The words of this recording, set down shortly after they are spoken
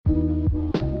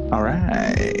All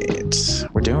right.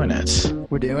 We're doing it.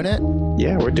 We're doing it?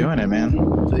 Yeah, we're doing it, man.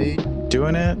 See?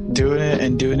 Doing it,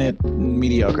 and doing it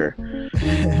mediocre.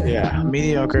 Yeah,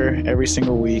 mediocre every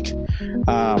single week.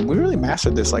 We really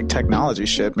mastered this like technology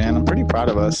shit, man. I'm pretty proud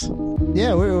of us.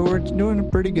 Yeah, we're doing a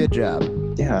pretty good job.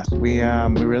 Yeah, we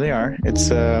really are. It's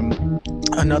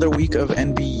another week of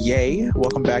NBA.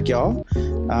 Welcome back, y'all.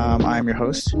 I'm your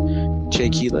host, Jay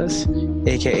Keyless,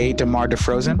 aka DeMar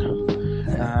DeFrozen,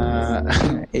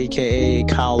 aka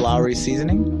Kyle Lowry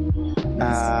Seasoning,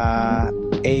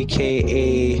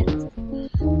 aka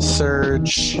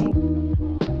Serge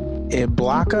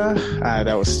Ibaka.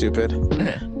 That was stupid.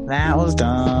 That was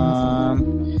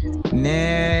dumb.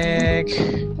 Nick.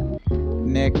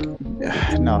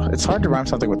 No, it's hard to rhyme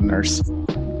something with nurse.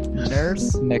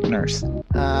 Nurse? Nick Nurse.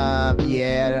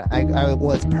 Yeah, I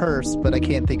was purse, but I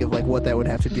can't think of like what that would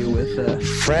have to do with.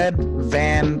 Fred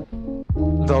Van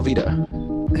Velveeta.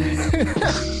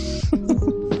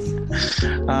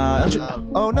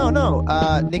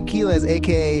 No. Nick Keyless,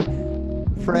 aka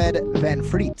Fred Van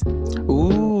Fleet.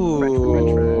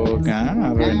 Ooh,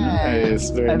 God, very nice.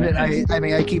 Very nice.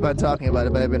 I keep on talking about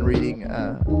it, but I've been reading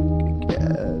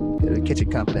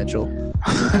Kitchen Confidential.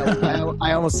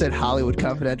 I almost said Hollywood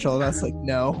Confidential, and I was like,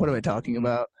 no, what am I talking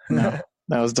about? No,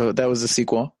 that was the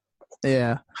sequel.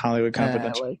 Yeah, Hollywood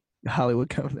Confidential. Hollywood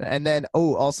Confidential, and then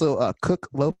also Cook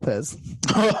Lopez.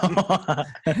 That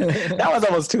was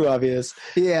almost too obvious.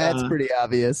 Yeah, it's pretty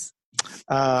obvious.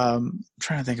 Trying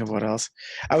to think of what else.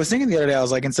 I was thinking the other day, I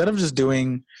was like, instead of just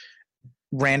doing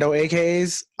rando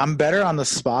AKs, I'm better on the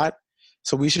spot.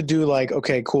 So we should do like,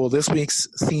 okay, cool. This week's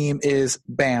theme is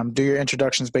bam. Do your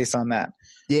introductions based on that.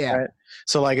 Yeah. Right?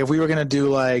 So like if we were going to do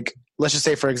like, let's just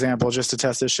say, for example, just to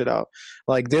test this shit out,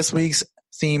 like this week's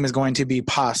theme is going to be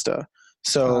pasta.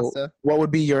 So what would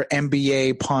be your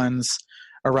NBA puns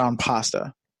around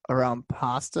pasta? Around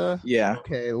pasta? Yeah.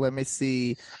 Okay, let me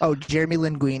see. Oh, Jeremy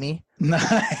Linguini.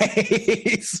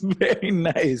 Nice. Very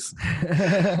nice.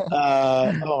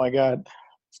 Oh my God.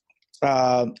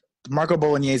 Marco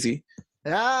Bolognese.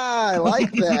 I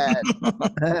like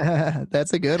that.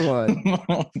 That's a good one.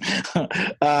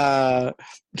 I'm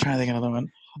trying to think of another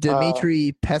one.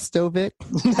 Dmitry Pestovic.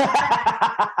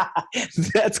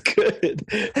 That's good.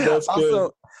 That's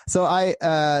also,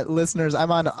 good. Listeners,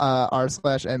 I'm on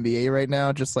r/NBA right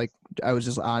now. Just like I was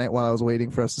just on it while I was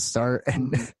waiting for us to start,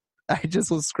 and I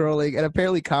just was scrolling, and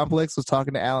apparently Complex was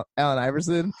talking to Allen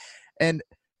Iverson, and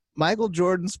Michael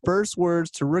Jordan's first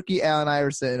words to rookie Allen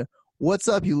Iverson: "What's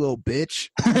up, you little bitch?"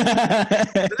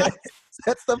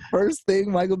 That's the first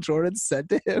thing Michael Jordan said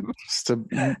to him.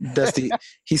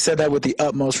 He said that with the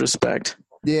utmost respect.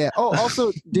 Yeah. Oh,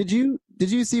 also, did you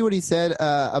see what he said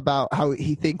about how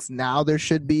he thinks now there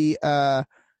should be? Allen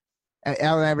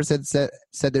Iverson said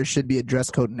there should be a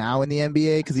dress code now in the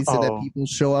NBA because he said that people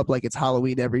show up like it's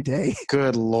Halloween every day.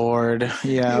 Good Lord.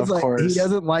 Yeah, of course. He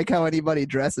doesn't like how anybody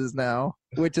dresses now,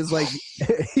 which is like,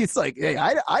 he's like, hey,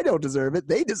 I don't deserve it.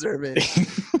 They deserve it.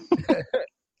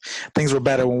 Things were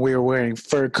better when we were wearing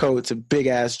fur coats and big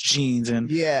ass jeans and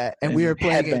we were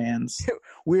playing headbands.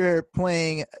 We were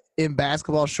playing in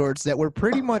basketball shorts that were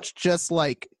pretty much just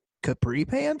like capri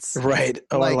pants, right?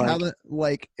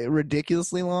 Like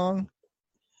ridiculously long,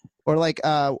 or like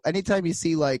anytime you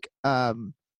see like a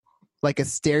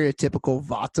stereotypical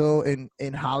Vato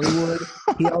in Hollywood,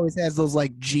 he always has those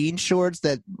like jean shorts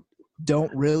that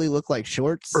don't really look like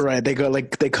shorts. Right. They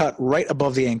cut right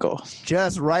above the ankle.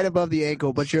 Just right above the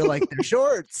ankle, but you're like, they're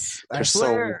shorts. They're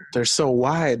so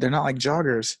wide. They're not like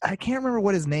joggers. I can't remember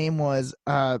what his name was,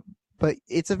 but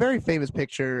it's a very famous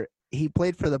picture. He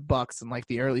played for the Bucks in like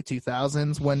the early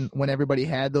 2000s when everybody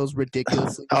had those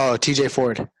ridiculous. Oh, TJ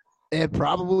Ford. It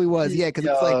probably was. Yeah, because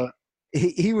it's like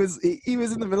he was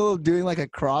in the middle of doing like a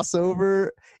crossover.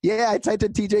 Yeah, I typed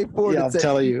in TJ Ford. Yeah, I'm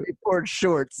telling you, TJ Ford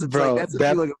shorts. It's bro, like, that's what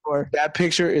you're looking for. That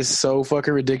picture is so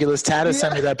fucking ridiculous. Tad has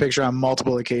sent me that picture on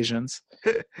multiple occasions.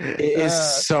 It is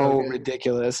so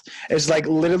ridiculous. It's like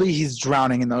literally he's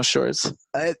drowning in those shorts.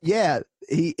 Yeah,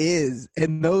 he is,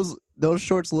 and those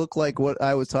shorts look like what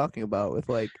I was talking about with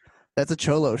like. That's a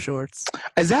Cholo shorts.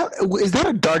 Is that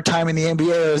a dark time in the NBA,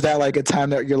 or is that like a time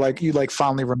that you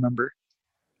fondly remember?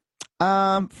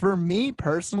 For me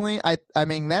personally, I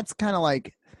mean that's kind of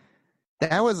like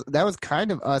that was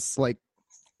kind of us like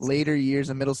later years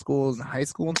in middle school and high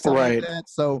school and stuff like that.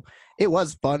 So it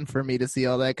was fun for me to see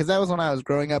all that because that was when I was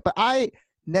growing up. But I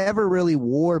never really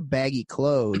wore baggy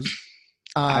clothes.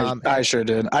 I sure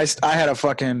did. I had a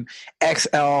fucking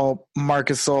XL Pau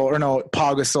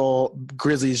Gasol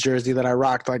Grizzlies jersey that I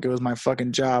rocked like it was my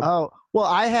fucking job. Oh, well,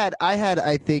 I had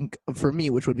I think for me,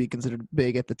 which would be considered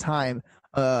big at the time,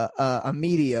 a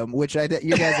medium, which you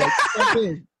guys like step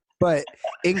in. But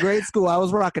in grade school, I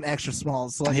was rocking extra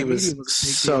smalls. So like He was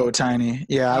so tiny.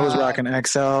 Yeah, I was rocking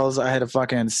XLs. I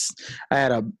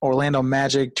had a Orlando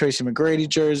Magic Tracy McGrady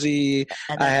jersey.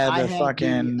 I had the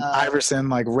fucking Iverson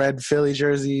like red Philly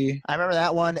jersey. I remember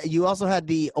that one. You also had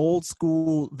the old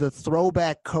school, the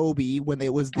throwback Kobe when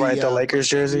it was the Lakers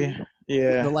jersey.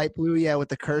 Yeah, the light blue, with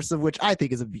the cursive, which I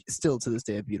think is still to this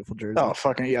day a beautiful jersey. Oh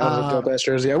fucking yeah, that was a dope ass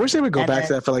jersey. I wish they would go back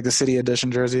to that for like the city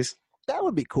edition jerseys. That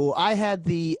would be cool. I had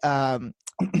the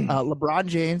LeBron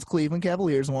James Cleveland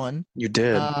Cavaliers one. You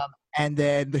did. And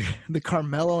then the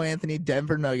Carmelo Anthony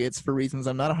Denver Nuggets for reasons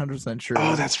I'm not 100% sure.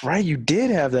 Oh, that's right. You did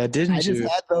have that, didn't you? I just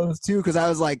had those too because I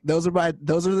was like, those are my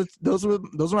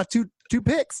two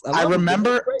picks. I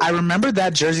remember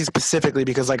that jersey specifically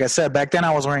because, like I said, back then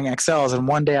I was wearing XLs, and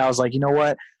one day I was like, you know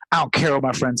what? I don't care what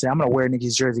my friends say. I'm going to wear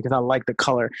Nicki's jersey because I like the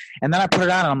color. And then I put it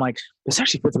on, and I'm like, this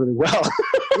actually fits really well.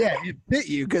 Yeah, it fit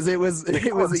you because it was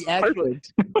the actual.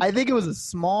 I think it was a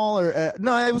small or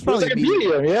no, it was probably like a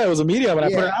medium. Yeah, it was a medium, and I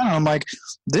put it on, and I'm like,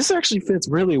 this actually fits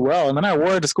really well. And then I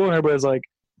wore it to school, and everybody's like,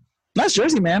 nice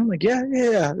jersey, man. I'm like, yeah.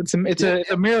 It's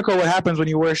a miracle what happens when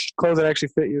you wear clothes that actually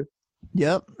fit you.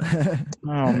 Yep.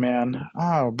 Oh man.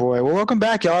 Oh boy. Well, welcome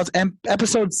back, y'all. It's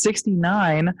episode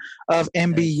 69 of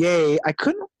NBA. I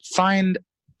couldn't find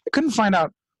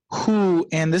out who,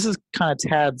 and this is kind of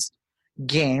Tad's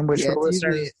game, which for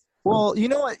listeners. Well, you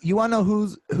know what? You want to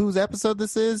know whose episode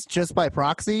this is? Just by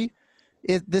proxy,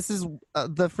 this is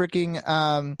the freaking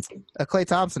Klay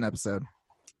Thompson episode.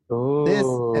 Oh. This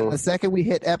and the second we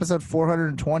hit episode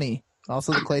 420,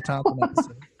 also the Klay Thompson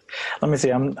episode. Let me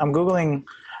see. I'm googling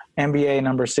NBA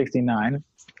number 69.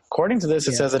 According to this,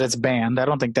 it says that it's banned. I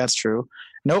don't think that's true.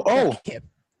 No. Oh,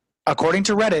 according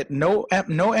to Reddit, no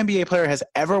NBA player has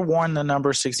ever worn the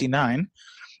number 69.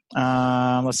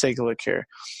 Let's take a look here.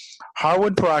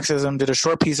 Harwood Paroxysm did a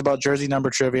short piece about jersey number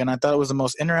trivia, and I thought it was the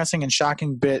most interesting and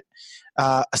shocking bit.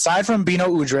 Aside from Bino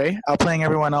Udre, outplaying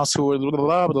everyone else who were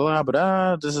blah, blah, blah,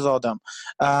 blah, this is all dumb.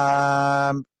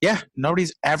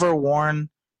 Nobody's ever worn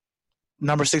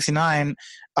number 69.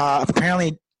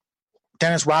 Apparently,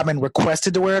 Dennis Rodman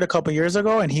requested to wear it a couple years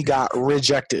ago, and he got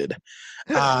rejected.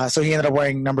 So he ended up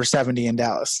wearing number 70 in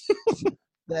Dallas.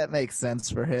 That makes sense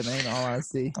for him, in all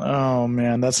honesty. Oh,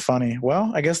 man, that's funny.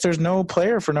 Well, I guess there's no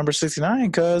player for number 69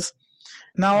 because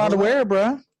not allowed to wear it,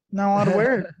 bro. Not allowed to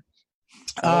wear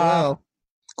it.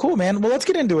 Cool, man. Well, let's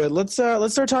get into it. Let's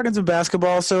start talking some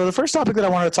basketball. So the first topic that I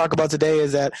wanted to talk about today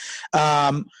is that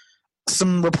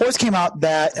some reports came out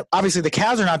that obviously the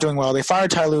Cavs are not doing well. They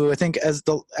fired Ty Lue. I think as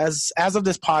of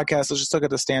this podcast, let's just look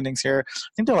at the standings here.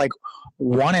 I think they're like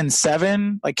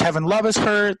 1-7. Like Kevin Love is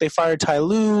hurt. They fired Ty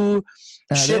Lue.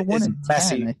 Shit is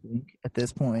messy. 10, I think, at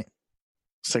this point.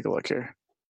 Let's take a look here.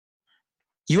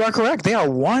 You are correct. They are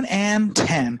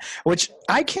 1-10, which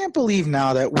I can't believe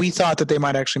now that we thought that they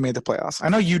might actually make the playoffs. I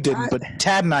know you didn't, but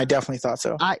Tad and I definitely thought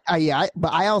so. But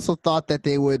I also thought that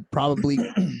they would probably,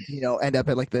 end up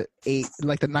at like the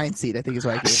 9th seed. I think is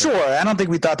right. Sure, I don't think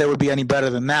we thought they would be any better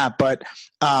than that, but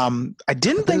I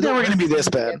didn't think they were going to be this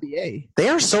bad. They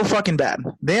are so fucking bad.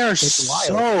 They are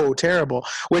so terrible.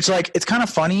 Which it's kind of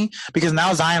funny because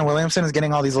now Zion Williamson is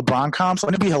getting all these LeBron comps.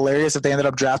 Wouldn't it be hilarious if they ended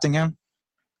up drafting him?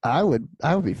 I would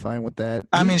be fine with that.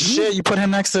 I mean, shit, you put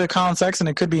him next to Colin Sexton,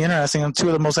 it could be interesting. I'm two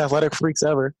of the most athletic freaks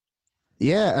ever.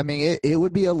 Yeah, I mean, it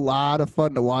would be a lot of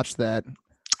fun to watch that.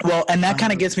 Well, and that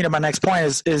kind of gets me to my next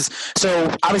point is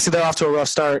so obviously they're off to a rough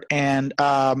start, and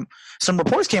some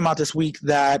reports came out this week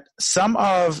that some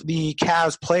of the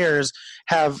Cavs players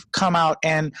have come out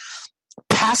and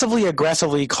passively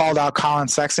aggressively called out Colin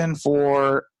Sexton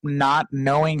for not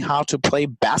knowing how to play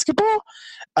basketball.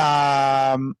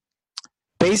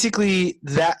 Basically,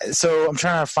 so I'm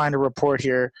trying to find a report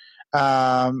here.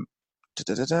 Here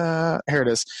it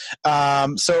is.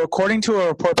 So according to a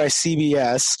report by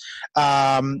CBS,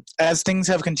 as things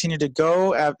have continued to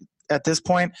go at this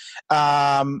point,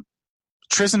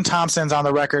 Tristan Thompson's on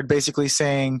the record basically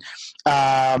saying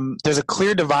there's a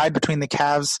clear divide between the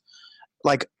Cavs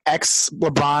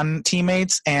ex-LeBron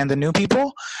teammates and the new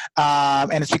people.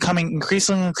 And it's becoming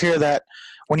increasingly clear that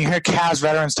when you hear Cavs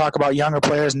veterans talk about younger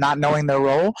players not knowing their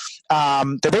role,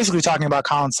 they're basically talking about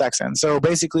Colin Sexton. So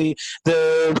basically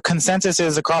the consensus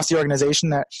is across the organization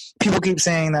that people keep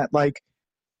saying that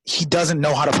he doesn't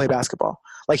know how to play basketball.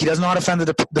 He doesn't know how to defend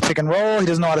the pick and roll. He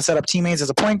doesn't know how to set up teammates as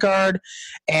a point guard.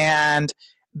 And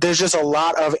there's just a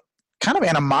lot of kind of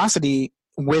animosity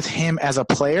with him as a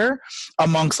player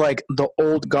amongst the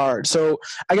old guard. So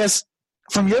I guess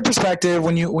from your perspective,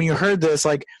 when you heard this,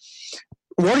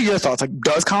 what are your thoughts?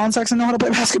 Does Colin Sexton know how to play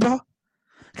basketball?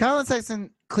 Colin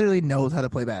Sexton clearly knows how to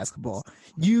play basketball.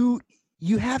 You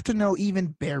have to know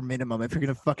even bare minimum if you're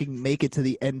gonna fucking make it to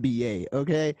the NBA.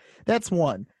 Okay, that's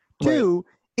one. Right. Two,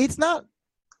 it's not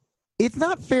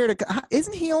fair to.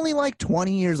 Isn't he only like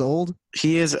 20 years old?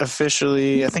 He is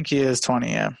officially, I think he is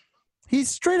 20. Yeah. He's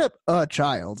straight up a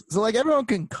child. So like everyone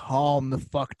can calm the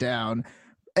fuck down.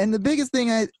 And the biggest thing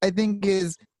I think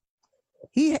is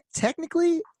he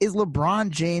technically is LeBron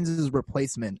James's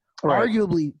replacement. Right.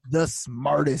 Arguably the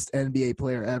smartest NBA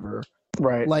player ever.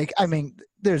 Right. Like, I mean,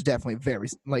 there's definitely very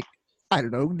like I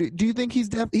don't know. Do you think he's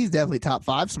definitely top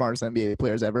 5 smartest NBA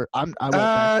players ever?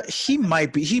 He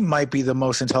might be the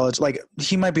most intelligent. Like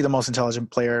he might be the most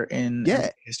intelligent player in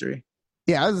history.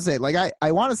 Yeah, I was gonna say, like,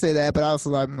 I want to say that, but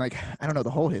also I'm like, I don't know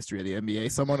the whole history of the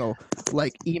NBA. Someone will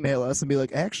like email us and be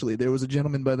like, actually, there was a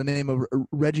gentleman by the name of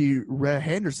Reggie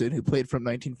Henderson who played from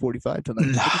 1945 to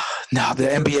 1950. No, the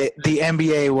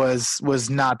NBA was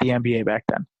not the NBA back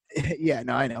then. Yeah,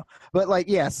 no, I know, but like,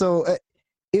 yeah, so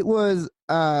it was,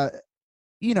 that's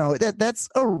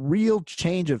a real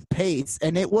change of pace,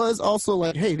 and it was also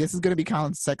like, hey, this is gonna be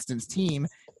Colin Sexton's team.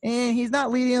 And he's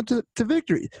not leading up to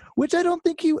victory, which I don't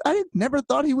think I never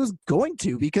thought he was going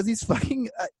to, because he's fucking,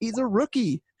 he's a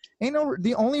rookie.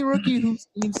 The only rookie who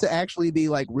seems to actually be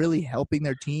like really helping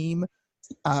their team,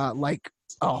 like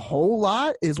a whole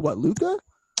lot is what, Luka?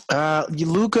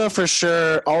 Luka for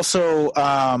sure. Also,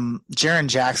 Jaren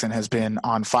Jackson has been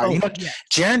on fire.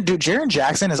 Jaren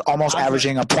Jackson is almost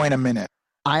averaging a point a minute.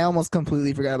 I almost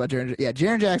completely forgot about Jaren. Yeah,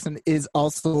 Jaren Jackson is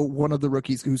also one of the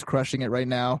rookies who's crushing it right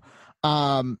now.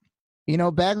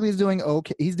 Bagley's doing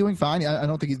okay. He's doing fine. I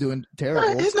don't think he's doing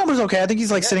terrible. His number's okay. I think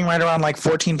he's like sitting right around like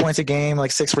 14 points a game,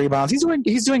 like 6 rebounds.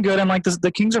 He's doing good, and like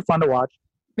the Kings are fun to watch.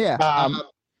 Yeah.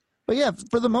 But yeah,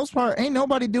 for the most part, ain't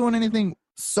nobody doing anything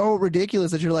so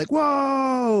ridiculous that you're like,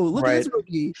 whoa, look at this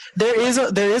rookie. There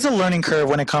is a learning curve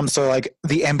when it comes to like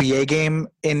the NBA game,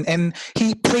 and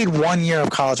he played 1 year of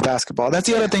college basketball. That's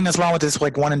the other thing that's wrong with this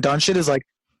like one and done shit is like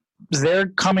they're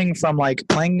coming from like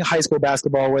playing high school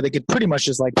basketball where they could pretty much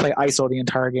just like play ISO the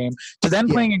entire game to then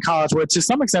playing in college where to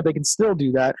some extent they can still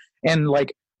do that. And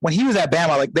like when he was at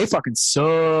Bama, like they fucking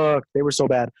sucked. They were so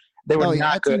bad. They were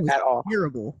not good at all.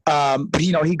 Terrible. But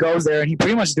he goes there and he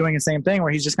pretty much is doing the same thing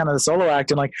where he's just kind of the solo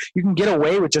act, and like you can get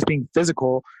away with just being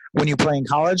physical when you play in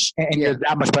college and you're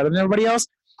that much better than everybody else.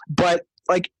 But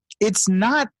like it's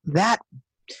not that.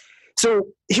 So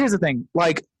here's the thing,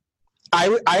 like.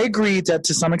 I agree that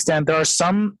to some extent there are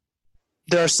some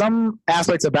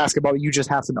aspects of basketball that you just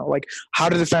have to know, like how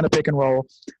to defend a pick and roll.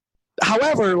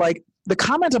 However, like the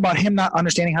comment about him not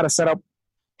understanding how to set up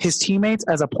his teammates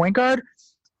as a point guard,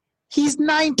 he's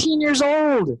 19 years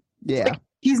old. Yeah. Like,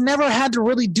 he's never had to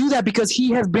really do that because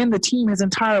he has been the team his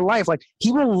entire life. Like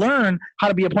he will learn how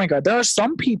to be a point guard. There are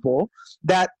some people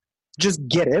that just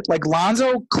get it. Like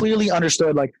Lonzo clearly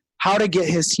understood like how to get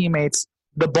his teammates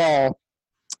the ball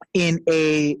in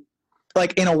a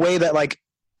way that like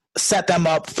set them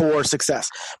up for success.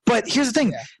 But here's the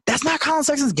thing, that's not Colin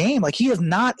Sexton's game. Like he's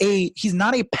not a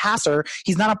passer,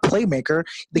 he's not a playmaker.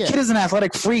 The kid is an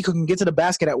athletic freak who can get to the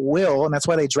basket at will, and that's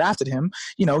why they drafted him.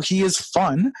 He is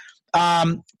fun.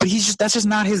 But that's just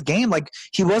not his game. Like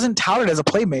he wasn't touted as a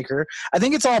playmaker. I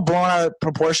think it's all blown out of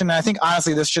proportion. And I think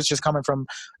honestly this shit's just coming from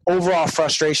overall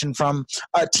frustration from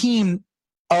a team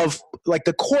of like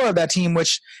the core of that team,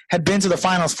 which had been to the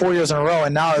finals 4 years in a row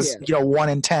and now is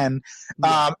 1-10,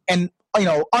 and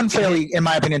unfairly, in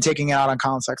my opinion, taking it out on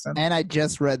Colin Sexton. And I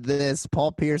just read this.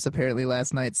 Paul Pierce apparently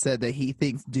last night said that he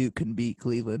thinks Duke can beat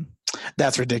Cleveland.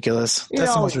 That's ridiculous.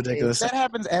 That's the most ridiculous. That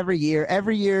happens every year.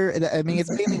 Every year, I mean,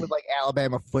 it's mainly with like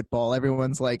Alabama football.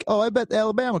 Everyone's like, "Oh, I bet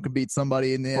Alabama can beat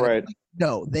somebody in the end." Right. Like,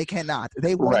 no, they cannot.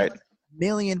 They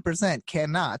 1,000,000%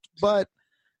 cannot. But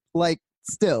like,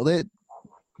 still,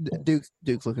 Duke's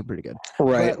looking pretty good.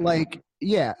 Right. But like,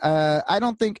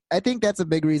 I think that's a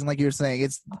big reason, like you're saying,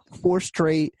 it's 4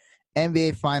 straight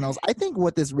NBA finals. I think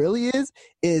what this really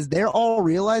is they're all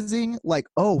realizing like,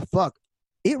 oh fuck,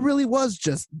 it really was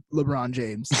just LeBron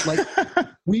James. Like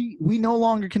we no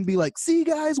longer can be like, see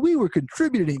guys, we were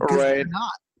contributing. Right. You're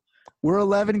not. We're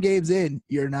 11 games in.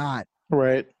 You're not.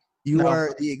 Right. You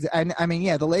are the exact. I mean,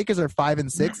 the Lakers are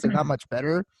 5-6. They're not much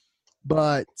better,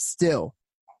 but still.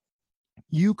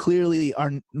 You clearly are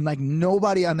like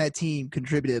nobody on that team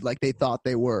contributed like they thought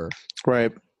they were.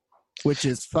 Right. Which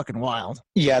is fucking wild.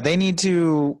 Yeah, they need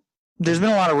to – there's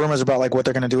been a lot of rumors about like what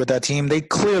they're going to do with that team. They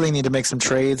clearly need to make some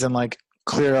trades and like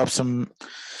clear up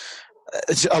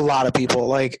a lot of people.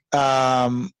 Like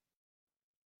who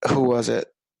was it?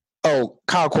 Oh,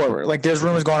 Kyle Korver. Like there's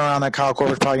rumors going around that Kyle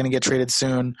Korver's probably going to get traded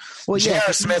soon. Well,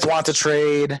 J.R. Smith wants a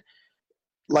trade.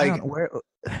 Like,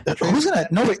 who's gonna?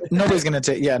 Nobody's gonna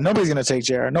take. Yeah, nobody's gonna take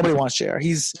JR. Nobody wants JR.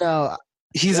 He's a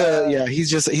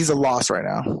loss right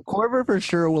now. Korver for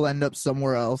sure will end up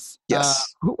somewhere else.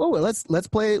 Yes. Let's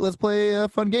play a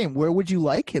fun game. Where would you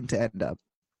like him to end up?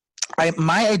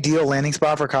 My ideal landing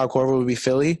spot for Kyle Korver would be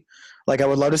Philly. Like, I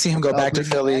would love to see him go back to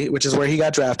Philly, which is where he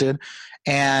got drafted.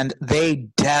 And they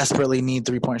desperately need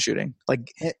 3-point shooting.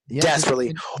 Like,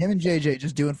 desperately. Him and JJ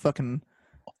just doing fucking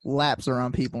laps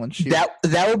around people and shooting.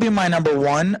 That would be my number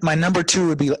one. My number two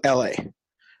would be LA.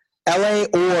 LA,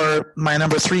 or my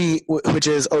number three, which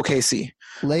is OKC.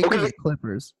 Lakers or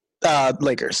Clippers?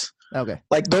 Lakers. Okay.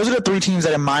 Like, those are the three teams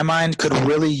that in my mind could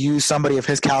really use somebody of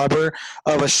his caliber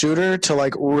of a shooter to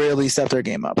like really step their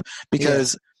game up,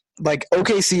 because like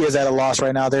OKC is at a loss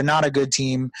right now. They're not a good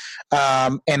team.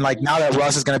 And like now that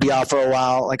Russ is going to be out for a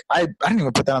while, like I didn't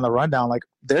even put that on the rundown. Like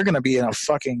they're going to be in a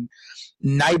fucking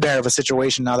nightmare of a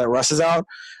situation now that Russ is out.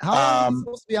 How long is he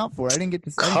supposed to be out for? I didn't get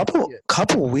to see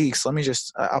couple weeks. Let me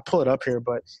just, I'll pull it up here,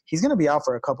 but he's going to be out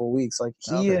for a couple weeks. Like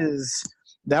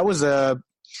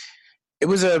it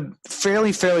was a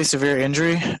fairly severe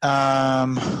injury.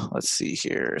 Let's see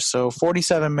here. So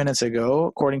 47 minutes ago,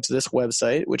 according to this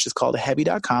website, which is called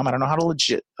Heavy.com. I don't know how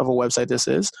legit of a website this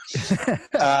is.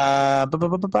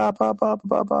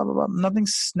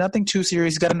 Nothing too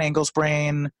serious. He's got an ankle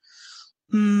sprain.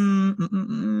 I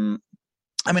mean,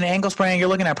 an ankle sprain, you're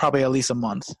looking at probably at least a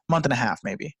month and a half,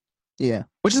 maybe. Yeah.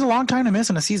 Which is a long time to miss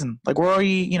in a season. Like we're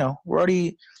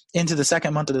already into the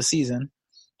second month of the season.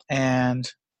 And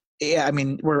yeah, I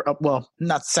mean, we're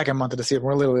not second month of the season.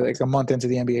 We're literally like a month into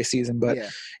the NBA season, but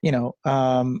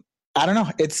I don't know.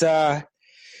 It's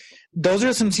those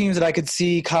are some teams that I could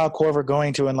see Kyle Korver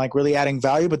going to and like really adding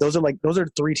value. But those are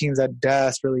three teams that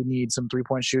desperately need some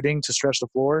 3-point shooting to stretch the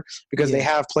floor, because they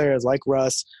have players like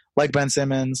Russ, like Ben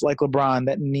Simmons, like LeBron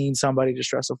that need somebody to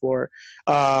stretch the floor,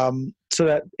 so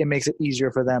that it makes it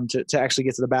easier for them to actually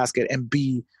get to the basket and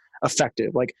be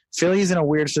effective. Like Philly's in a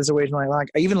weird situation. Like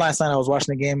even last night I was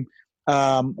watching the game,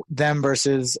 them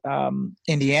versus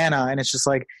Indiana, and it's just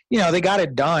like, they got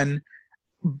it done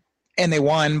and they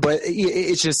won, but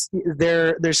it's just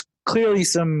there's clearly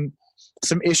some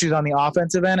issues on the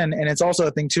offensive end, and it's also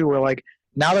a thing too where like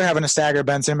now they're having to stagger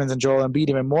Ben Simmons and Joel Embiid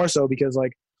even more so, because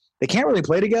like they can't really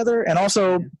play together, and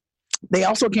also they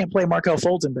also can't play Markelle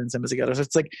Fultz and Ben Simmons together. So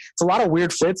it's a lot of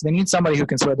weird fits. They need somebody who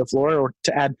can spread the floor, or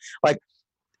to add, like,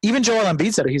 even Joel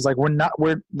Embiid said it. He's like, we're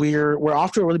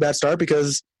off to a really bad start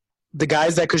because the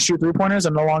guys that could shoot 3-pointers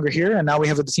are no longer here, and now we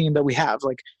have the team that we have.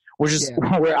 Like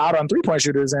we're out on 3-point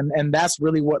shooters, and that's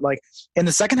really what, like, in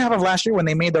the second half of last year when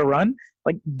they made their run,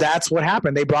 like that's what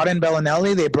happened. They brought in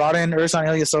Bellinelli, they brought in Ersan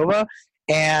Ilyasova,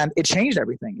 and it changed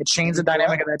everything. It changed the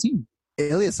dynamic of that team.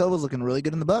 Ilyasova's looking really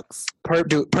good in the Bucks.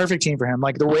 Perfect team for him.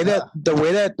 Like the way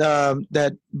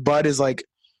that Bud is like,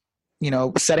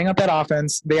 setting up that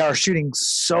offense. They are shooting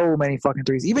so many fucking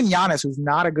threes. Even Giannis, who's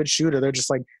not a good shooter, they're just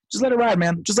like, just let it ride,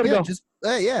 man. Just let it go.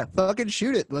 Fucking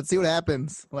shoot it. Let's see what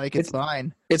happens. Like, it's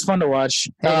fine. It's fun to watch.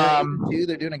 They're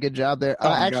doing a good job there.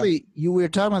 We were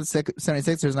talking about the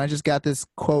 76ers, and I just got this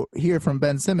quote here from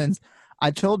Ben Simmons.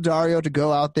 I told Dario to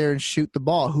go out there and shoot the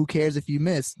ball. Who cares if you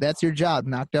miss? That's your job.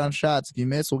 Knock down shots. If you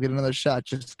miss, we'll get another shot.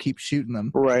 Just keep shooting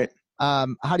them. Right.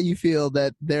 How do you feel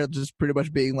that they're just pretty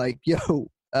much being like,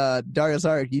 yo, Dario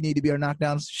Saric, you need to be our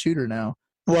knockdown shooter now?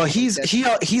 Well, he's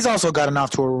also gotten off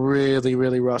to a really,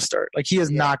 really rough start. Like, he has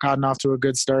not gotten off to a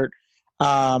good start.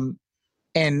 And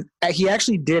he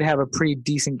actually did have a pretty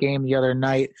decent game the other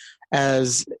night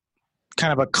as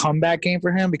kind of a comeback game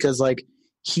for him, because like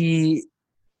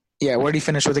where did he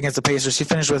finish with against the Pacers? He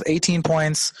finished with 18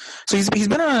 points. So he's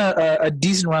been on a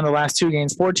decent run the last two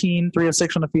games, 14, 3 of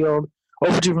 6 from the field,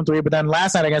 0 for 2 from 3. But then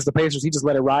last night against the Pacers, he just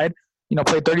let it ride.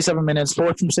 Played 37 minutes,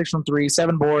 4 from 6 from 3,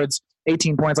 7 boards,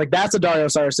 18 points. Like, that's the Dario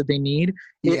Saric that they need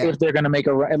if they're going to make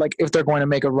a run. Like, if they're going to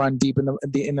make a run deep in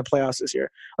the playoffs this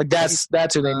year. Like, that's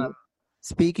who they need.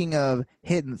 Speaking of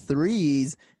hitting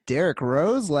threes, Derrick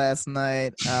Rose last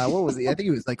night, what was he? I think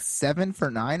he was like 7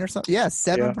 for 9 or something. Yeah,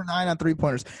 7 for 9 on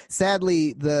 3-pointers.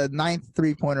 Sadly, the 9th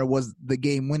 3-pointer was the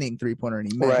game-winning 3-pointer,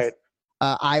 and he missed. Right.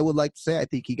 I would like to say I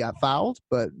think he got fouled,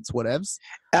 but it's whatevs.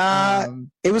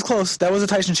 It was close. That was a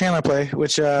Tyson Chandler play,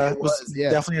 which was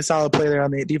definitely a solid play there on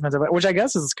the defensive, which I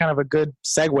guess is kind of a good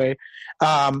segue.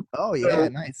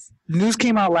 Nice. News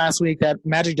came out last week that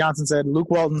Magic Johnson said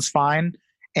Luke Walton's fine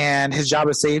and his job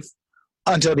is safe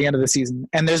until the end of the season.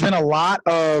 And there's been a lot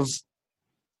of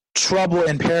trouble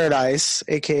in paradise,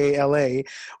 aka LA,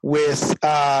 with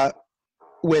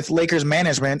Lakers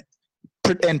management,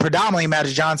 and predominantly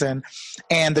Magic Johnson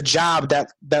and the job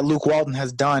that Luke Walton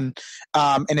has done.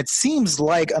 And it seems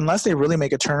like unless they really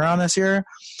make a turnaround this year,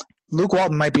 Luke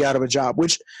Walton might be out of a job,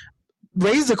 which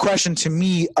raised the question to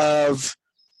me of,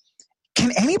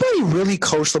 can anybody really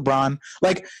coach LeBron?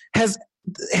 Like, has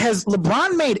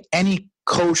LeBron made any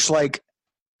coach, like,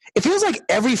 it feels like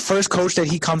every first coach that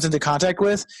he comes into contact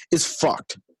with is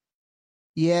fucked.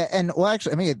 Yeah, and well,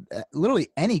 actually, I mean, literally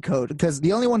any coach, because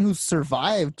the only one who's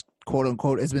survived, quote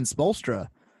unquote, has been Spoelstra.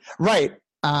 Right.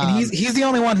 And he's the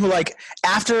only one who, like,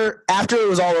 after it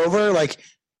was all over, like,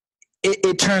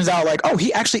 it turns out like, oh,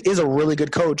 he actually is a really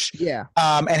good coach. Yeah.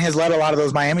 And has led a lot of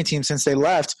those Miami teams since they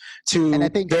left to and I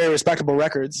think, very respectable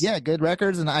records. Yeah, good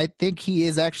records. And I think he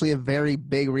is actually a very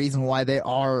big reason why they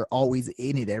are always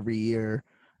in it every year.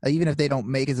 Even if they don't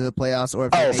make it to the playoffs or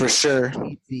if for sure.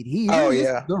 He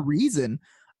is the reason.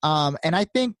 And I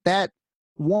think that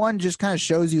one just kind of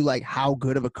shows you like how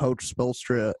good of a coach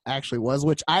Spoelstra actually was,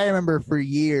 which I remember for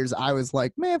years I was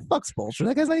like, man, fuck Spoelstra.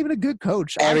 That guy's not even a good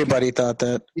coach. Everybody thought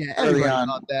that. Yeah, everybody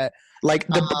thought that. Like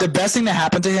the best thing that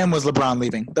happened to him was LeBron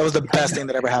leaving. That was the best thing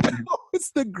that ever happened.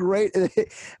 It's the great.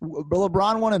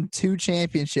 LeBron won him 2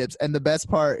 championships, and the best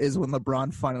part is when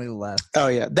LeBron finally left. Oh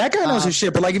yeah, that guy knows his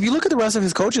shit. But like, if you look at the rest of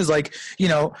his coaches, like, you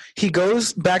know, he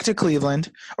goes back to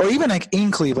Cleveland, or even like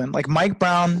in Cleveland, like Mike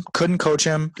Brown couldn't coach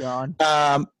him. Gone.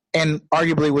 And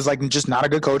arguably was like just not a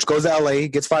good coach. Goes to LA,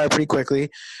 gets fired pretty quickly.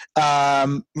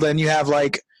 Then you have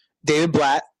like David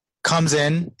Blatt. Comes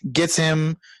in, gets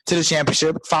him to the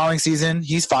championship. Following season,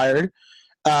 he's fired.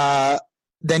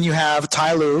 Then you have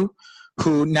Ty Lue,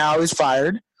 who now is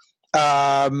fired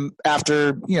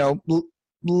after, you know,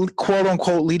 quote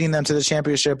unquote leading them to the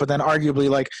championship, but then arguably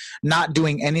like not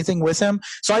doing anything with him.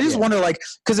 So I just wonder, like,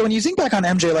 because when you think back on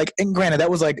MJ, like, and granted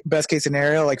that was like best case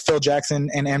scenario, like Phil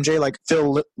Jackson and MJ, like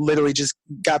Phil literally just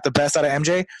got the best out of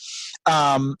MJ.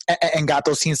 And got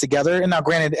those teams together. And now,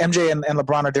 granted, MJ and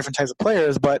LeBron are different types of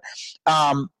players, but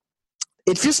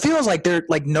it just feels like they're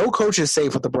like no coach is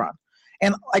safe with LeBron.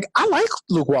 And like, I like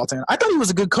Luke Walton. I thought he was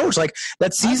a good coach. Like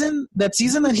that season that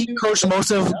he coached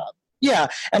most of. Yeah,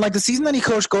 and like the season that he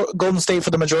coached Golden State for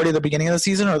the majority of the beginning of the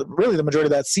season, or really the majority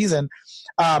of that season,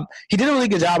 he did a really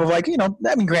good job of like, you know,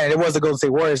 I mean, granted, it was the Golden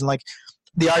State Warriors, and like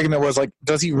the argument was like,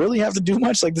 does he really have to do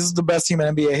much? Like, this is the best team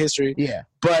in NBA history. Yeah.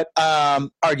 But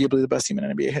arguably the best team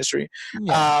in NBA history.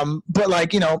 Yeah. But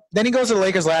like, you know, then he goes to the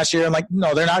Lakers last year, and like,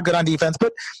 no, they're not good on defense,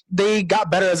 but they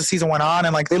got better as the season went on,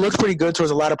 and like they looked pretty good towards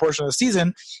the latter portion of the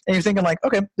season. And you're thinking like,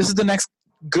 okay, this is the next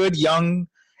good young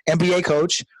NBA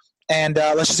coach, and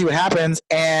let's just see what happens.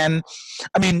 And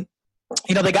I mean,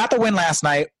 you know, they got the win last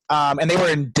night, and they were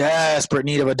in desperate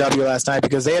need of a W last night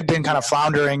because they had been kind of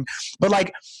floundering. But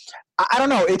like, I don't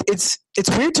know. It's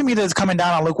weird to me that it's coming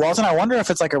down on Luke Walton. I wonder if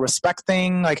it's like a respect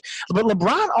thing. Like, but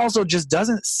LeBron also just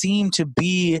doesn't seem to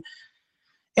be,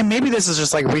 and maybe this is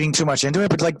just like reading too much into it,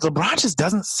 but like LeBron just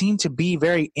doesn't seem to be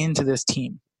very into this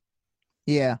team.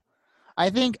 Yeah, I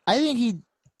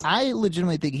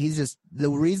legitimately think he's just, the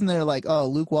reason they're like, oh,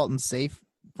 Luke Walton's safe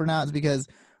for now is because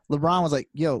LeBron was like,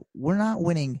 yo, we're not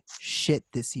winning shit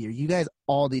this year. You guys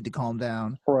all need to calm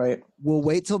down. Right. We'll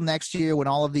wait till next year when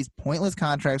all of these pointless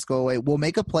contracts go away. We'll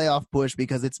make a playoff push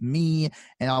because it's me,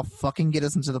 and I'll fucking get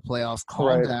us into the playoffs.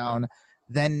 Calm down.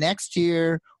 Then next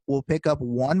year, we'll pick up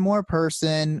one more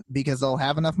person because they'll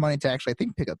have enough money to actually, I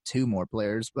think, pick up 2 more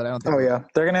players. But I don't think. Oh, yeah.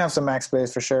 They're going to have some max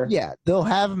space for sure. Yeah. They'll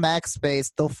have max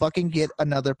space. They'll fucking get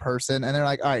another person. And they're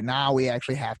like, all right, now we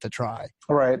actually have to try.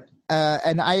 Right.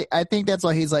 And I think that's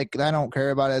why he's like, I don't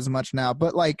care about it as much now.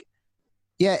 But like,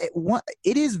 yeah,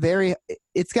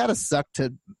 it's got to suck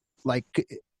to, like,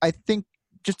 I think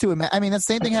just to imagine. I mean, the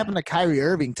same thing happened to Kyrie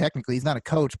Irving. Technically, he's not a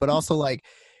coach, but also like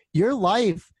your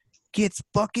life gets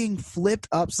fucking flipped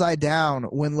upside down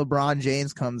when LeBron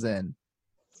James comes in.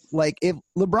 Like, if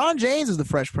LeBron James is the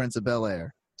Fresh Prince of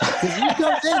Bel-Air, because he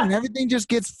comes in and everything just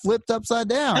gets flipped upside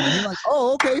down. And you're like,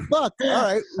 oh, okay, fuck. All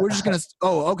right, we're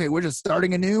just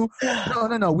starting anew.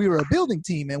 No. We were a building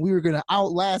team, and we were going to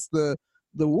outlast the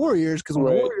Warriors, because when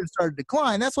the Warriors started to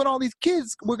decline, that's when all these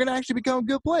kids were going to actually become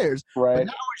good players. Right. But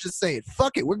now we're just saying,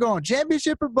 fuck it. We're going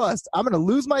championship or bust. I'm going to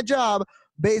lose my job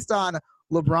based on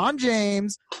LeBron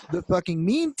James, the fucking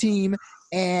meme team,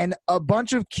 and a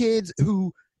bunch of kids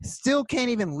who still can't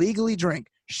even legally drink.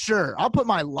 Sure, I'll put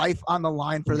my life on the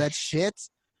line for that shit.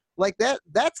 Like,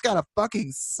 that's gotta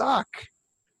fucking suck.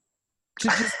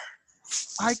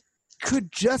 I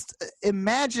could just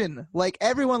imagine, like,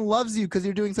 everyone loves you because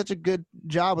you're doing such a good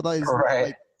job with all these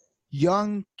like,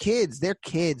 young kids. They're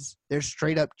kids. They're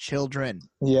straight up children.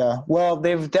 Yeah. Well,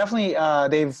 they've definitely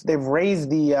they've raised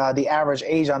the average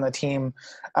age on the team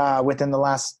within the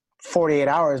last 48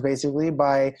 hours basically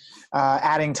by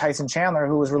adding Tyson Chandler,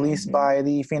 who was released by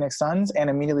the Phoenix Suns and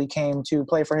immediately came to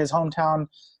play for his hometown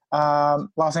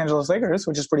Los Angeles Lakers,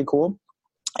 which is pretty cool.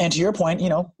 And to your point,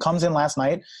 comes in last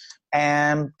night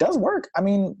and does work. I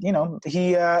mean,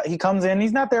 he comes in.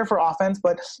 He's not there for offense,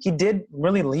 but he did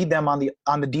really lead them on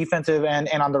the defensive and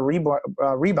on the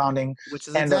rebounding, which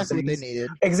is exactly what they needed.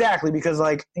 Exactly, because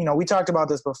we talked about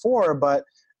this before, but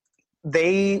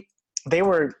they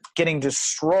were getting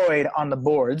destroyed on the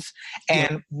boards,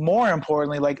 and more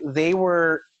importantly,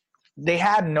 they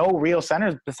had no real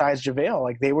centers besides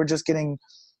JaVale. They were just getting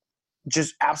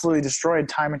absolutely destroyed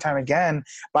time and time again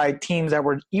by teams that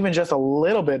were even just a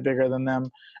little bit bigger than them,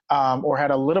 or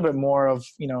had a little bit more of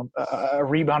a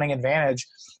rebounding advantage,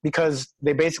 because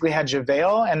they basically had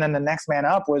JaVale, and then the next man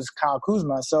up was Kyle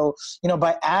Kuzma. So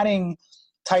by adding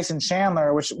Tyson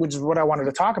Chandler, which is what I wanted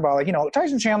to talk about,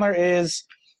 Tyson Chandler is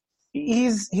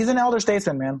he's an elder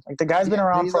statesman, man. The guy's been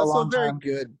around for a long time.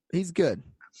 Good. He's good.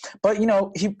 But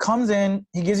he comes in,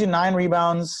 he gives you 9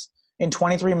 rebounds in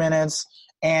 23 minutes.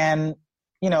 And,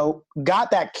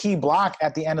 got that key block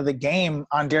at the end of the game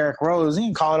on Derrick Rose. You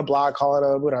can call it a block, call it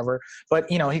a whatever. But,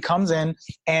 he comes in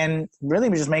and really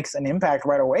just makes an impact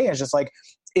right away. It's just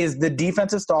is the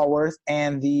defensive stalwart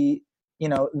and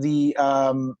what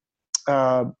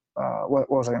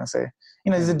was I going to say?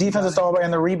 Is the defensive stalwart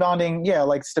and the rebounding,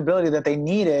 stability that they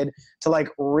needed to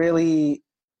really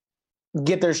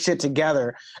get their shit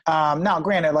together. Now,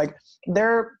 granted,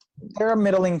 they're a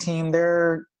middling team.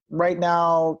 They're right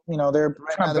now, they're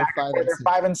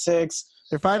 5-6.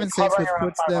 They're 5-6, which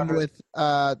puts them with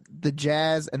the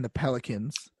Jazz and the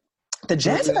Pelicans. The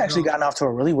Jazz have actually gotten off to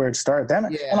a really weird start.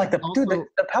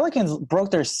 The Pelicans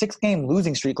broke their 6-game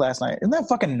losing streak last night. Isn't that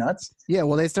fucking nuts? Yeah,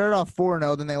 well, they started off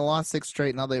 4-0, then they lost 6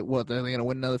 straight. Now they're going to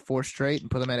win another 4 straight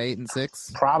and put them at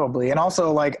 8-6? Probably. And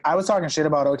also, I was talking shit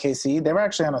about OKC. They were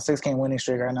actually on a 6-game winning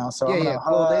streak right now. So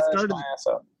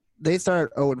they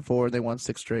started 0-4. They won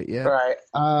 6 straight. Yeah. Right.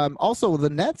 Also,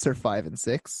 the Nets are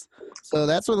 5-6. So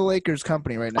that's where the Lakers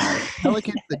company right now.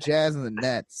 Pelicans, the Jazz, and the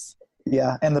Nets.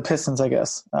 Yeah, and the Pistons, I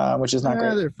guess, which is not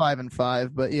great. They're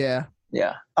 5-5, but yeah.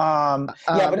 Yeah. But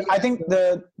I think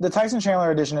the Tyson Chandler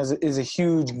addition is a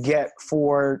huge get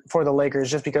for the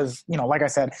Lakers, just because, like I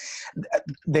said,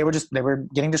 they were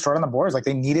getting destroyed on the boards.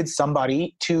 They needed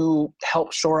somebody to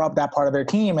help shore up that part of their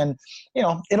team. And,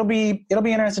 it'll be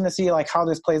interesting to see how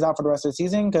this plays out for the rest of the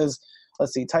season. Cause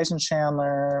let's see, Tyson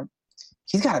Chandler,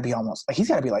 he's gotta be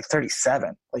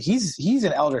 37. He's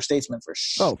an elder statesman for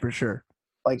sure. Oh, for sure.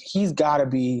 He's got to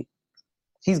be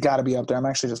up there. I'm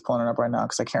actually just pulling it up right now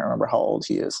because I can't remember how old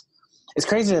he is. It's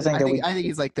crazy to think I think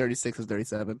he's 36 or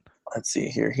 37. Let's see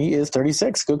here. He is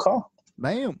 36. Good call.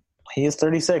 Man. He is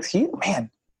 36.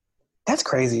 That's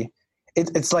crazy.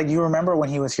 It's you remember when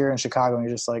he was here in Chicago and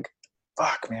you're just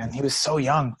fuck, man. He was so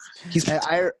young.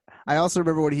 I also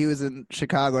remember when he was in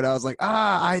Chicago and I was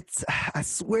I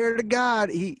swear to God,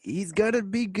 he's going to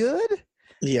be good.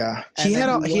 Yeah, he had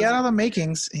all the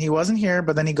makings. He wasn't here,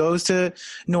 but then he goes to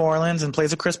New Orleans and plays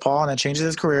with Chris Paul, and that changes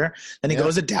his career. Then he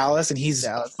goes to Dallas, and he's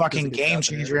a fucking game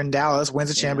changer in Dallas.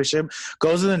 Wins a championship.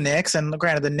 Goes to the Knicks, and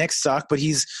granted the Knicks suck, but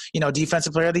he's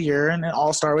defensive player of the year and an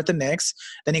all-star with the Knicks.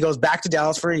 Then he goes back to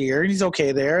Dallas for a year, and he's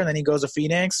okay there. And then he goes to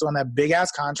Phoenix on that big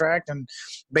ass contract, and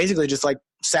basically just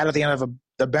sat at the end of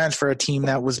the bench for a team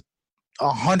that was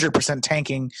 100%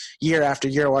 tanking year after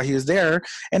year while he was there.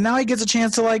 And now he gets a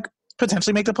chance to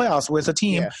potentially make the playoffs with a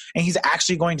team, and he's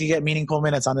actually going to get meaningful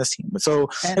minutes on this team. So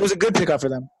it was a good pickup for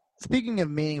them. Speaking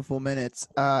of meaningful minutes,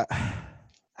 how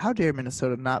dare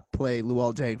Minnesota not play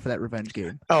Luol Deng for that revenge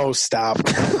game? Oh, stop.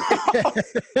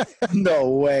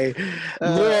 No way.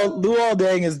 Luol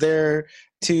Deng is there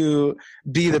to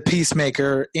be the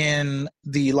peacemaker in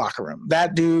the locker room.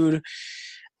 That dude,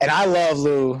 and I love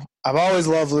Lou. I've always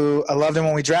loved Lou. I loved him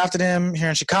when we drafted him here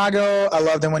in Chicago. I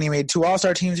loved him when he made 2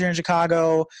 All-Star teams here in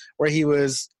Chicago, where he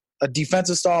was a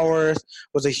defensive stalwart,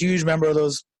 was a huge member of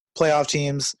those playoff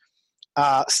teams.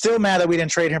 Still mad that we didn't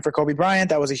trade him for Kobe Bryant.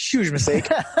 That was a huge mistake.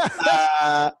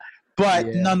 But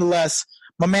nonetheless,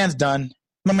 my man's done.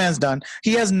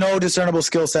 He has no discernible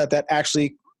skill set that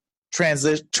actually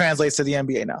translates to the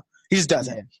NBA now. He just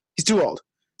doesn't. Yeah. He's too old.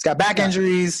 He's got back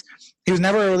injuries. He was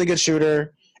never a really good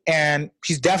shooter. And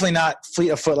he's definitely not fleet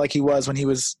of foot like he was when he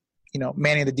was,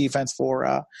 manning the defense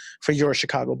for your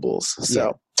Chicago Bulls.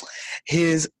 So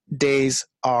his days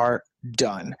are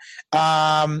done.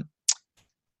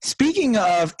 Speaking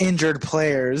of injured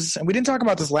players, and we didn't talk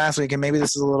about this last week, and maybe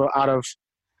this is a little out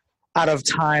of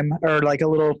time or a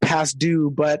little past due,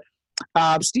 but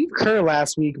Steve Kerr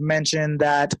last week mentioned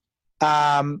that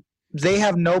they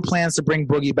have no plans to bring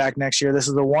Boogie back next year. This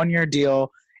is a 1-year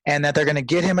deal. and that they're going to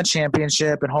get him a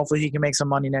championship, and hopefully he can make some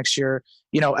money next year,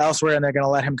 elsewhere, and they're going to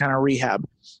let him kind of rehab.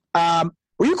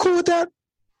 Were you cool with that?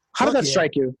 How did that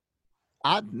strike you?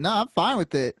 I'm fine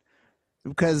with it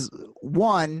because,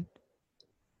 one,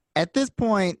 at this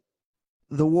point,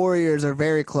 the Warriors are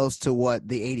very close to what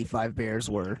the 85 Bears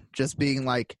were, just being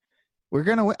like, we're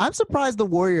going to win. I'm surprised the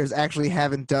Warriors actually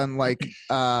haven't done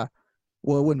it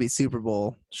wouldn't be Super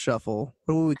Bowl shuffle.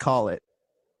 What would we call it?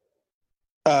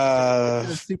 A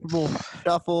Super Bowl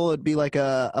shuffle. It'd be like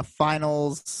a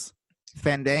finals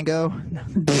fandango.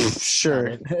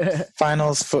 Sure.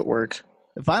 Finals footwork.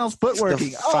 The finals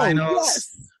footworking.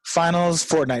 Finals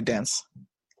Fortnite dance.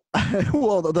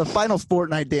 Well, the finals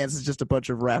Fortnite dance is just a bunch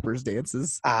of rappers'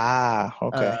 dances.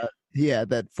 Okay.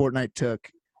 That Fortnite took.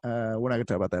 We're not gonna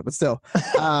talk about that, but still.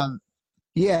 I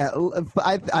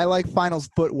like finals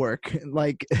footwork.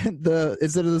 Like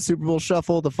instead of the Super Bowl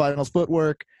shuffle, the finals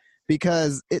footwork,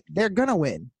 because they're gonna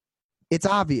win. It's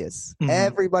obvious. Mm-hmm.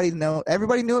 Everybody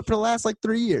knew it for the last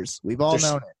 3 years. We've all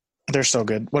known it. They're so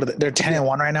good. What are they? They're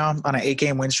 10-1 right now on an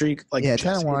 8-game win streak.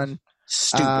 10-1.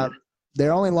 Stupid.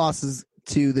 Their only losses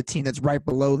to the team that's right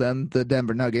below them, the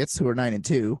Denver Nuggets, who are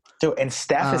 9-2. Dude, and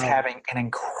Steph is having an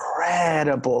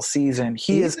incredible season.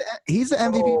 He's the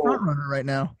MVP frontrunner right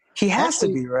now. He has to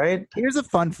be, right? Here's a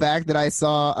fun fact that I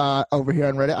saw over here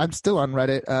on Reddit. I'm still on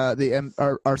Reddit,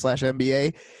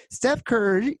 r/NBA. Steph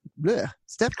Curry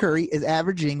is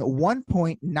averaging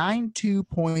 1.92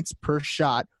 points per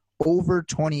shot over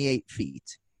 28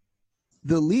 feet.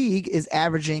 The league is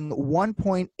averaging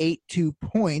 1.82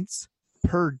 points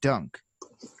per dunk.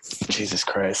 Jesus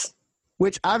Christ.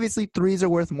 Which obviously threes are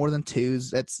worth more than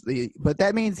twos. But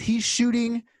that means he's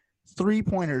shooting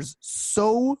 3-pointers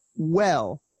so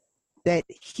well that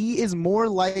he is more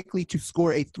likely to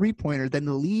score a 3-pointer than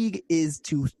the league is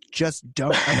to just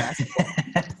dunk a basketball.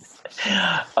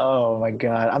 Oh my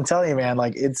God. I'm telling you, man,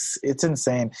 it's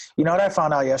insane. You know what I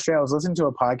found out yesterday? I was listening to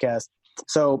a podcast.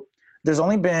 So there's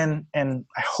only been, and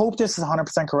I hope this is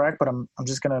 100% correct, but I'm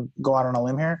just going to go out on a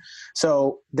limb here.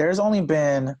 So there's only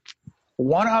been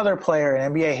one other player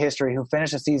in NBA history who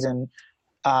finished a season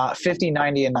 50,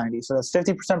 90, and 90. So that's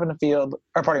 50% from the field,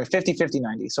 50, 50,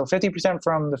 90. So 50%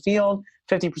 from the field,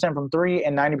 50% from three,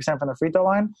 and 90% from the free throw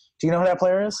line. Do you know who that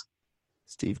player is?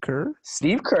 Steve Kerr.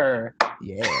 Steve Kerr.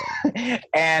 Yeah.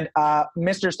 And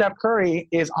Mr. Steph Curry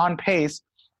is on pace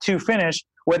to finish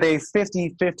with a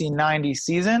 50, 50, 90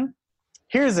 season.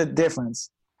 Here's the difference.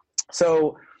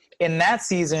 So in that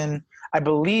season, I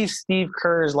believe Steve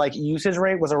Kerr's usage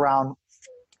rate was around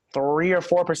 3 or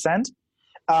 4%.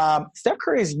 Steph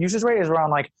Curry's usage rate is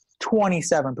around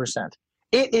 27%.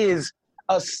 It is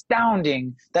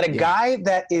astounding that a guy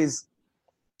that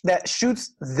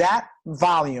shoots that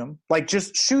volume,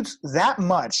 just shoots that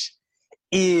much,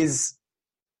 is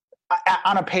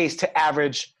on a pace to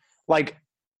average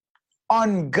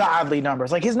ungodly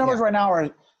numbers. His numbers right now are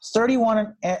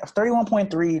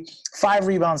 31.3, 5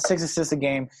 rebounds, 6 assists a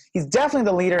game. He's definitely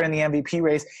the leader in the MVP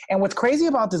race. And what's crazy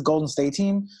about this Golden State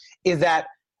team is that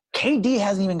KD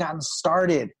hasn't even gotten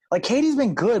started. KD's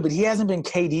been good, but he hasn't been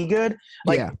KD good.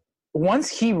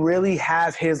 Once he really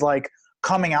has his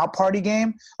coming out party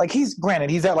game, he's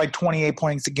at 28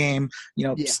 points a game,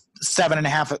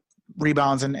 7.5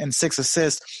 rebounds and 6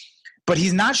 assists. But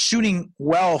he's not shooting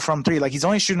well from three. He's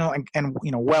only shooting,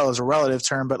 well is a relative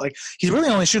term, but he's really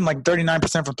only shooting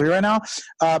 39% from three right now.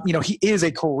 He is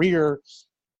a career.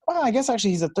 Well, I guess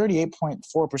actually he's a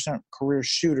 38.4% career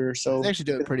shooter. So he's actually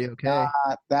doing pretty okay.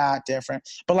 Not that different.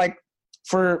 But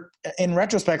in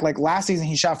retrospect, last season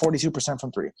he shot 42%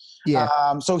 from three.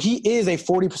 Yeah. So he is a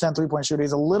 40% 3-point shooter.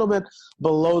 He's a little bit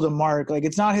below the mark.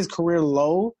 It's not his career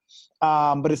low,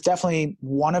 but it's definitely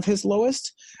one of his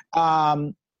lowest.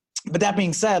 But that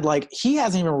being said, he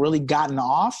hasn't even really gotten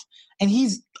off, and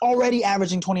he's already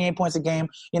averaging 28 points a game.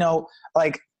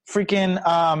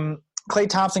 Klay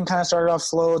Thompson kind of started off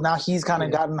slow. Now he's kind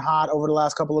of gotten hot over the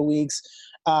last couple of weeks.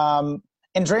 And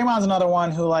Draymond's another one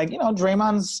who,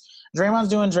 Draymond's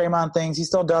doing Draymond things. He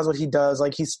still does what he does.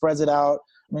 He spreads it out.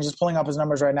 I mean, just pulling up his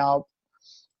numbers right now.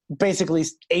 Basically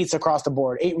 8s across the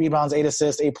board, 8 rebounds, 8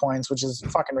 assists, 8 points, which is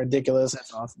fucking ridiculous.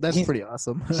 That's awesome. That's pretty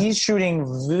awesome. He's shooting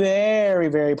very,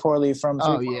 very poorly from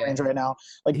 3-point range right now,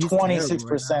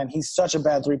 26%. Right, he's such a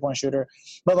bad 3-point shooter.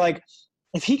 But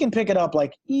if he can pick it up,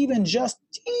 even just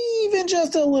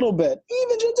a little bit,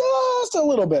 it's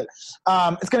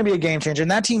going to be a game changer.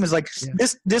 And that team is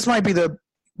this might be the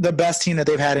best team that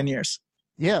they've had in years.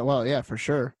 Yeah, well, yeah, for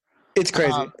sure. It's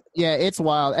crazy. Yeah, it's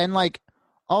wild. And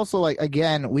also,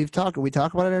 again, we talk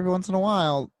about it every once in a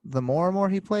while. The more and more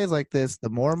he plays like this, the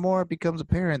more and more it becomes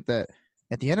apparent that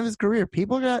at the end of his career,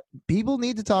 people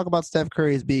need to talk about Steph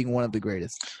Curry as being one of the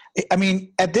greatest. I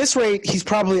mean, at this rate, he's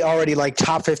probably already like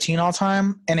top 15 all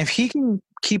time. And if he can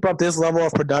keep up this level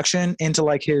of production into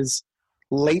like his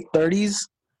late 30s,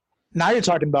 now you're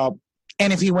talking about,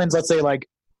 and if he wins, let's say like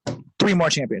 3 more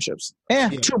championships,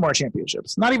 2 more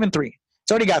championships, not even 3.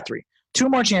 It's already got 3, 2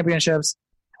 more championships.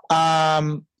 I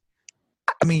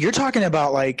mean, you're talking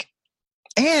about like,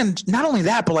 and not only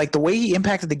that, but like the way he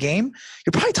impacted the game,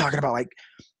 you're probably talking about like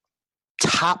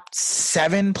top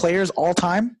 7 players all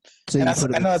time. So and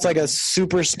I know that's like a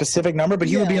super specific number, but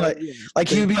he would be like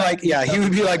he would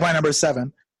be like my number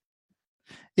 7.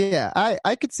 Yeah,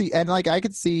 I could see, and like I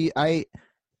could see, I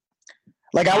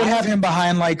would have him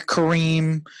behind like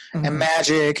Kareem and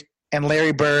Magic and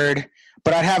Larry Bird,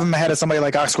 but I'd have him ahead of somebody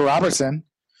like Oscar Robertson,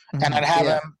 and I'd have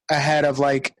him ahead of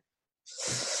like.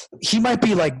 He might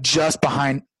be like just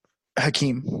behind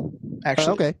Hakeem,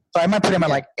 actually. Okay. So I might put him at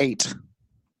like 8.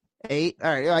 8? All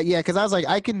right. Yeah, because I was like,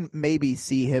 I can maybe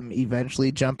see him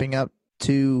eventually jumping up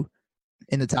to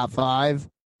in the top 5.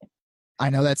 I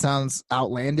know that sounds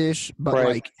outlandish, but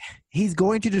like he's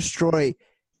going to destroy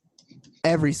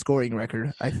every scoring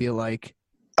record, I feel like.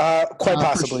 Quite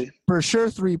possibly. For sure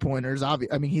 3-pointers.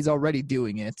 I mean, he's already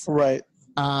doing it. Right.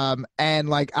 And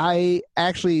like I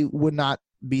actually would not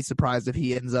be surprised if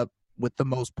he ends up with the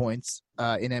most points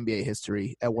in NBA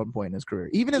history at one point in his career.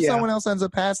 Even if someone else ends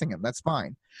up passing him, that's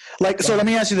fine. Like, so let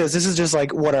me ask you this. This is just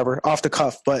like whatever, off the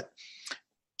cuff, but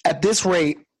at this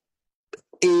rate,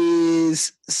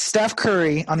 is Steph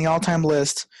Curry on the all-time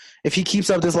list, if he keeps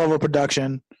up this level of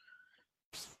production,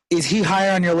 is he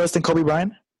higher on your list than Kobe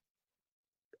Bryant?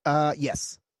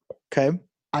 Yes. Okay.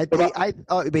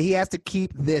 But he has to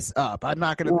keep this up. I'm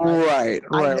not going to. Right.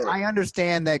 I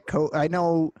understand that. I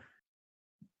know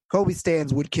Kobe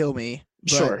stans would kill me.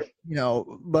 But, sure. You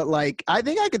know, but like, I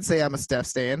think I could say I'm a Steph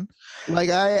stan. Like,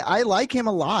 I like him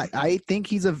a lot. I think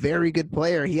he's a very good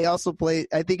player. He also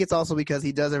I think it's also because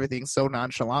he does everything so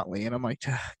nonchalantly. And I'm like,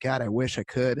 God, I wish I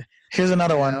could. Here's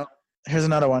another one.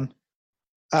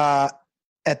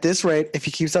 At this rate, if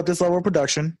he keeps up this level of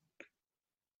production,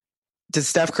 did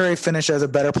Steph Curry finish as a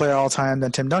better player all time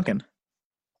than Tim Duncan?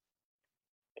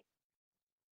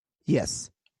 Yes.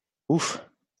 Oof.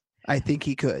 I think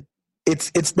he could.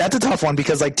 That's a tough one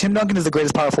because like Tim Duncan is the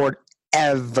greatest power forward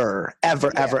ever.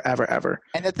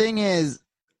 And the thing is,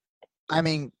 I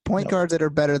mean, point guards that are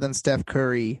better than Steph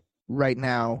Curry right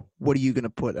now, what are you going to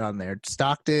put on there?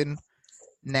 Stockton,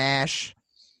 Nash,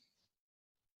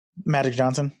 Magic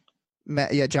Johnson.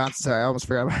 Johnson. Sorry, I almost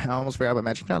forgot about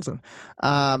Magic Johnson.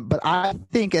 But I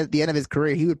think at the end of his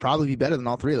career, he would probably be better than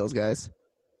all 3 of those guys.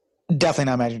 Definitely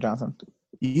not Magic Johnson.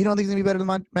 You don't think he's gonna be better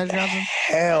than Magic Johnson?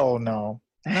 Hell no.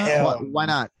 Why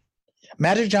not?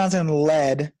 Magic Johnson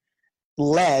led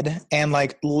multiple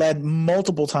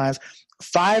times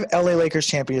 5 LA Lakers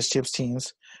championships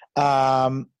teams,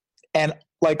 and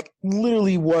like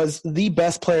literally was the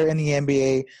best player in the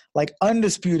NBA, like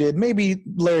undisputed, maybe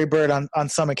Larry Bird on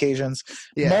some occasions,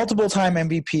 multiple time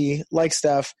MVP like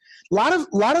Steph. Lot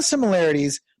of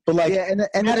similarities, but like and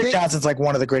Magic Johnson's like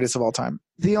one of the greatest of all time.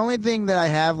 The only thing that I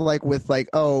have like with like,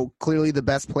 clearly the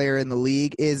best player in the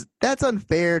league is that's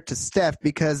unfair to Steph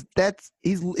because it's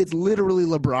literally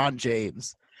LeBron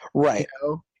James. Right. You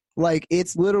know? Like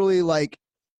it's literally like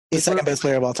the second best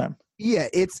player of all time. Yeah,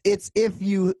 it's if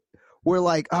you we're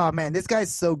like, oh man, this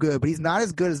guy's so good, but he's not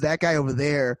as good as that guy over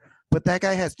there. But that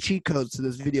guy has cheat codes to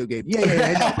this video game.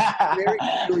 Yeah. Very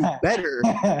clearly better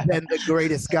than the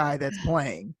greatest guy that's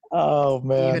playing. Oh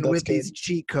man, even with these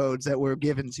cheat codes that were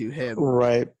given to him,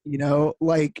 right? You know,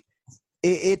 like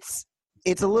it's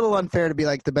a little unfair to be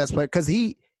like the best player because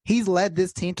he's led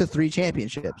this team to 3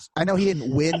 championships. I know he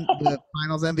didn't win the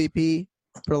Finals MVP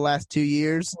for the last 2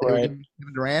 years, right? Kevin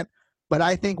Durant. But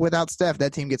I think without Steph,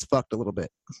 that team gets fucked a little bit.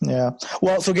 Yeah.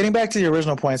 Well, so getting back to the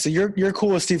original point, so you're cool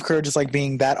with Steve Kerr just like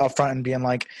being that upfront and being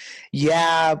like,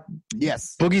 yes,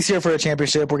 Boogie's here for a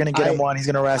championship. We're gonna get him one. He's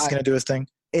gonna rest. He's gonna do his thing.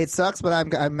 It sucks,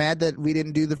 but I'm mad that we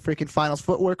didn't do the freaking finals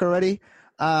footwork already.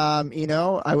 You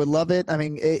know, I would love it. I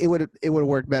mean, it would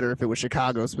work better if it was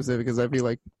Chicago specific because I feel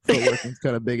like footwork is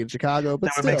kind of big in Chicago. But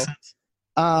that would make sense.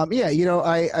 Yeah, you know,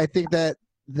 I think that.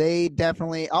 They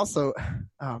definitely also,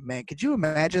 oh man, could you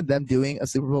imagine them doing a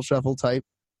Super Bowl shuffle type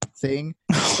thing?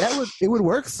 It would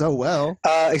work so well.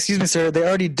 Excuse me, sir. They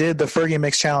already did the Fergie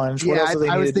Mix Challenge. What else do they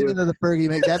I need was to thinking do? of the Fergie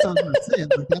Mix. That's what I was going to say.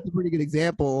 Like, that's a pretty good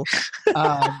example.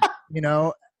 You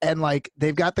know, and like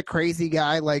they've got the crazy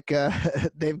guy. Like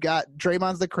they've got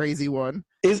Draymond's the crazy one.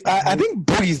 I think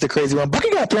Boogie's the crazy one.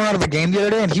 Boogie got thrown out of a game the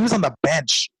other day, and he was on the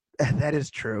bench. That is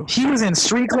true. He was in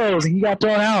street clothes, and he got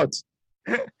thrown out.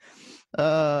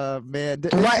 Man.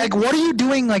 Why? Like, what are you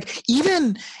doing? Like,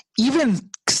 even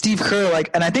Steve Kerr, like,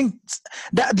 and I think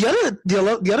that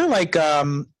the other like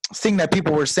thing that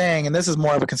people were saying, and this is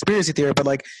more of a conspiracy theory, but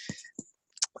like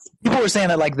people were saying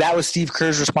that like that was Steve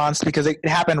Kerr's response because it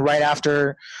happened right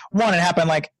after one. It happened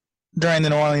like during the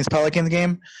New Orleans Pelicans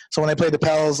game. So when they played the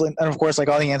Pels, and of course, like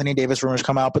all the Anthony Davis rumors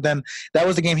come out, but then that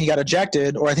was the game he got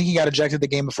ejected, or I think he got ejected the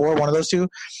game before, one of those two.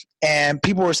 And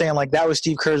people were saying like that was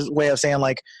Steve Kerr's way of saying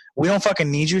like, we don't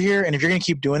fucking need you here, and if you're gonna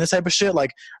keep doing this type of shit,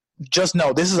 like just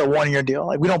know this is a 1-year deal.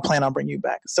 Like we don't plan on bringing you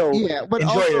back. So yeah, but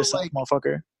enjoy also, yourself, like,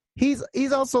 motherfucker.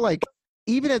 He's also like,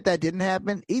 even if that didn't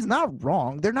happen, he's not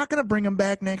wrong. They're not gonna bring him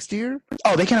back next year.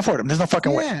 Oh, they can't afford him. There's no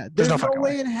fucking way. Yeah, There's no no fucking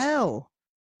way in hell.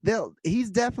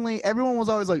 He's definitely. Everyone was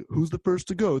always like, "Who's the first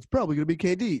to go?" It's probably gonna be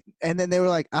KD. And then they were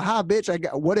like, "Aha, bitch!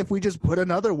 What if we just put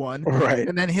another one, right?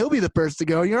 And then he'll be the first to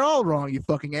go." You're all wrong, you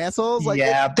fucking assholes. Like,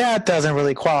 yeah, that doesn't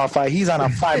really qualify. He's on a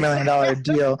 $5 million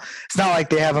deal. It's not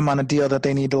like they have him on a deal that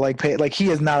they need to like pay. Like he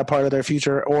is not a part of their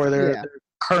future or their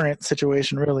current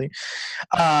situation, really.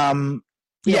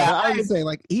 Yeah, I would say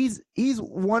like he's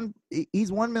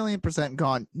 1,000,000%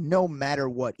 gone no matter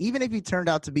what. Even if he turned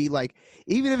out to be like,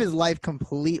 even if his life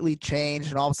completely changed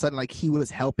and all of a sudden like he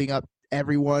was helping up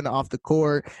everyone off the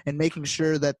court and making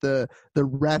sure that the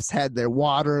refs had their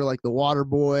water, like the water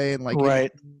boy, and like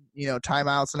right,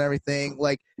 timeouts and everything.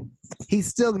 Like he's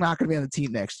still not going to be on the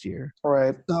team next year.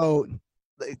 Right. So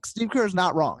Steve Kerr is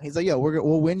not wrong. He's like, yo,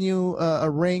 we'll win you a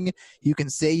ring. You can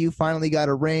say you finally got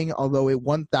a ring, although it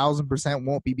 1,000%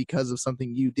 won't be because of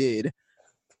something you did.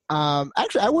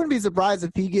 Actually, I wouldn't be surprised if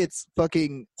he gets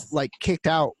fucking like kicked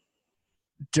out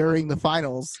during the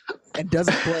finals and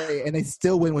doesn't play, and they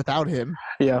still win without him.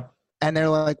 Yeah. And they're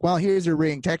like, well, here's your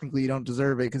ring. Technically, you don't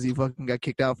deserve it because you fucking got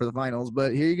kicked out for the finals,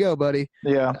 but here you go, buddy.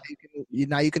 Yeah.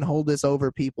 Now you can hold this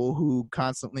over people who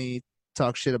constantly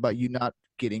talk shit about you not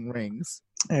getting rings.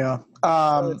 Yeah.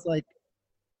 So it's like,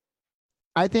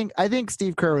 I think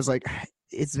Steve Kerr was like,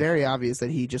 it's very obvious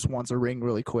that he just wants a ring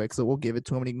really quick, so we'll give it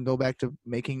to him and he can go back to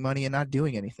making money and not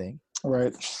doing anything.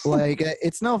 Right. Like,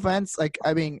 it's no offense. Like,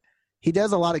 I mean, he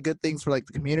does a lot of good things for like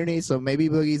the community, so maybe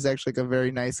Boogie's actually like a very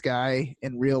nice guy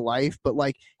in real life, but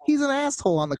like he's an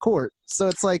asshole on the court. So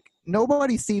it's like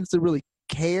nobody seems to really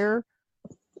care.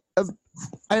 I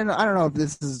don't know if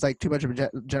this is like too much of a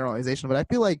generalization, but I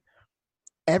feel like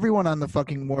everyone on the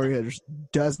fucking Warriors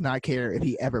does not care if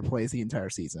he ever plays the entire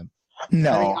season.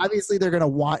 No. I mean, obviously they're gonna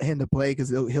want him to play because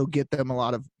he'll get them a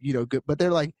lot of good. But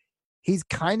they're like, he's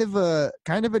kind of a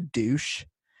douche,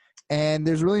 and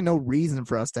there's really no reason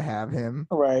for us to have him.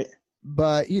 Right.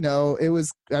 But it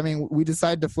was. I mean, we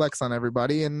decided to flex on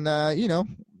everybody, and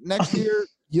next year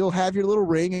you'll have your little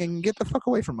ring and get the fuck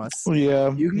away from us.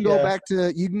 Yeah. You can go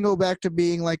back to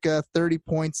being like 30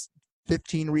 points.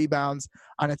 15 rebounds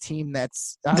on a team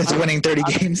that's winning 30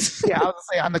 games. Yeah, I was gonna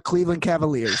say on the Cleveland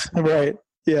Cavaliers. Right.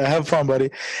 Yeah, have fun, buddy.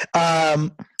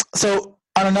 So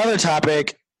on another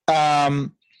topic, there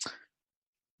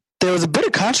was a bit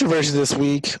of controversy this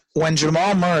week when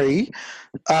Jamal Murray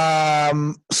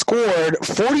scored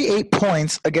 48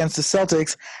 points against the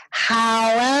Celtics.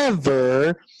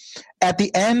 However, at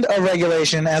the end of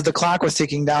regulation, as the clock was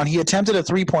ticking down, he attempted a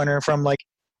three-pointer from like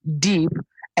deep,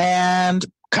 and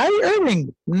Kyrie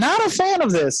Irving, not a fan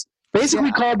of this,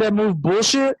 basically called that move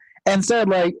bullshit and said,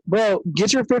 like, bro,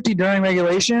 get your 50 during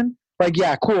regulation. Like,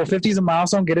 yeah, cool, 50 is a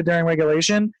milestone, get it during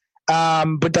regulation.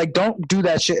 But, like, don't do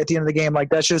that shit at the end of the game. Like,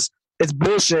 that's just – it's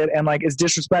bullshit and, like, it's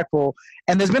disrespectful.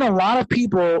 And there's been a lot of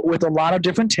people with a lot of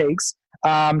different takes.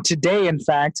 Today, in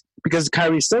fact, because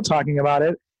Kyrie's still talking about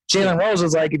it, Jalen Rose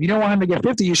was like, if you don't want him to get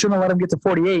 50, you shouldn't let him get to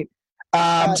 48.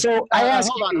 So I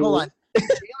asked hold on.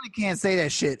 Jalen can't say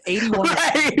that shit. 81.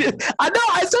 Right. I know.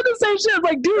 I said the same shit.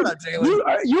 Like, dude,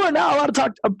 you are not allowed to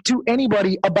talk to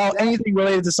anybody about anything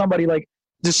related to somebody like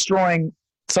destroying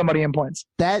somebody in points.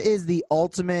 That is the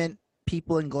ultimate.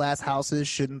 People in glass houses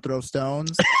shouldn't throw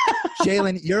stones.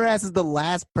 Jalen, your ass is the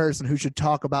last person who should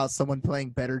talk about someone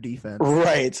playing better defense.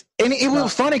 Right. And it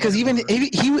was funny because even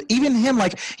him,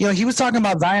 like, he was talking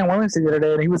about Zion Williamson the other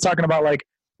day, and he was talking about like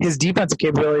his defensive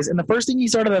capabilities. And the first thing he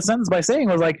started that sentence by saying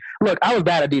was like, look, I was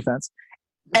bad at defense.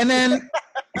 And then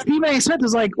Stephen A. Smith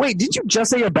was like, wait, didn't you just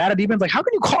say you're bad at defense? Like, how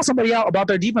can you call somebody out about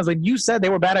their defense? Like, you said they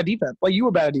were bad at defense. Like, you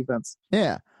were bad at defense.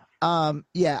 Yeah.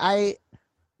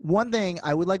 One thing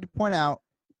I would like to point out,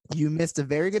 you missed a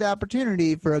very good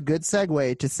opportunity for a good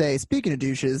segue to say, speaking of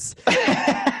douches,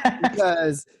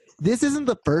 because this isn't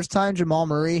the first time Jamal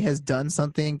Murray has done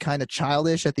something kind of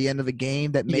childish at the end of a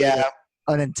game that made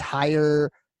an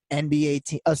entire NBA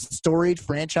team, a storied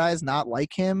franchise, not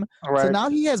like him. Right. So now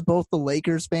he has both the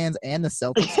Lakers fans and the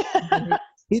Celtics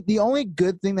The only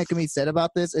good thing that can be said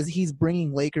about this is he's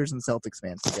bringing Lakers and Celtics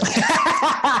fans together.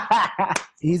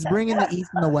 He's bringing the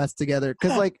East and the West together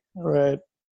because, like, right.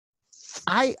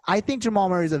 I think Jamal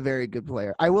Murray is a very good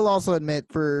player. I will also admit,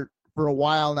 for a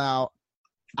while now,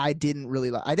 I didn't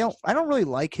really like. I don't really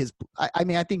like his. I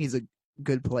mean, I think he's a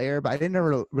good player, but I didn't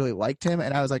never really liked him,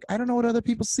 and I was like, I don't know what other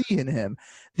people see in him.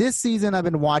 This season, I've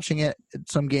been watching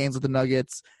some games with the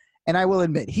Nuggets. And I will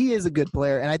admit, he is a good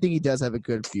player, and I think he does have a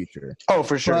good future. Oh,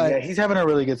 for sure. But, yeah, he's having a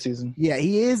really good season. Yeah,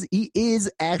 he is. He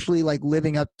is actually, like,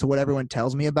 living up to what everyone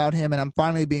tells me about him, and I'm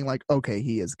finally being like, okay,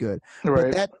 he is good. Right.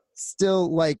 But that's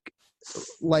still, like,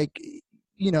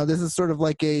 you know, this is sort of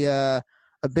like a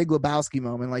Big Lebowski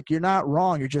moment. Like, you're not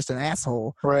wrong. You're just an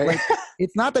asshole. Right. Like,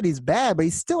 it's not that he's bad, but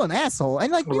he's still an asshole.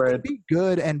 And, like, you can be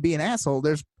good and be an asshole.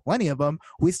 There's plenty of them.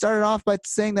 We started off by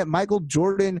saying that Michael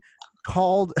Jordan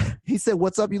he said,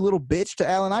 "What's up, you little bitch," to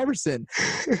Allen Iverson.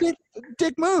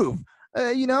 Dick move.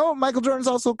 You know, Michael Jordan's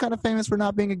also kind of famous for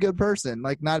not being a good person,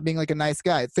 like not being like a nice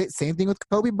guy. Same thing with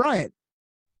Kobe Bryant.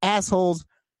 Assholes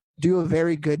do a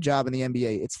very good job in the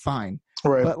NBA. It's fine.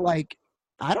 Right. But like,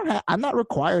 I'm not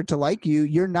required to like you.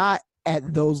 You're not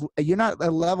at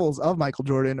levels of Michael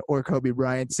Jordan or Kobe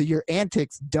Bryant. So your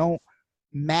antics don't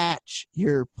match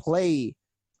your play.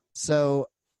 So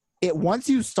once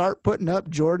you start putting up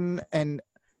Jordan and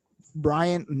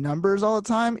Bryant numbers all the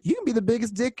time, you can be the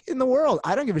biggest dick in the world.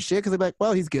 I don't give a shit because I'm like,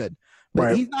 well, he's good.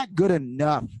 But he's not good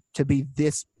enough to be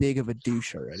this big of a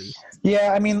douche already.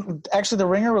 Yeah, I mean, actually, the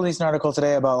Ringer released an article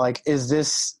today about, like, is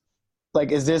this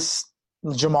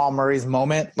Jamal Murray's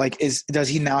moment? Like, does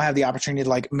he now have the opportunity to,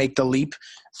 like, make the leap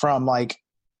from, like,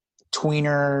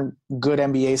 tweener good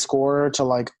NBA scorer to,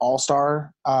 like,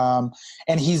 all-star?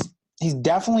 And he's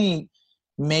definitely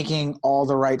making all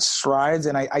the right strides,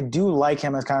 and I do like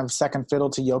him as kind of second fiddle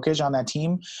to Jokic on that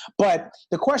team. But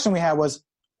the question we had was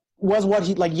what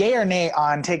he, like, yay or nay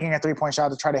on taking a 3-point shot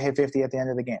to try to hit 50 at the end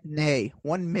of the game? Nay.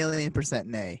 1,000,000%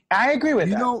 nay. I agree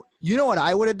with that. You know what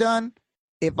I would have done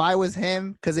if I was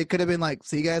him? Because it could have been like,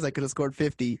 see, guys, I could have scored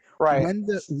 50. Right.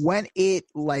 When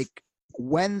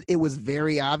it was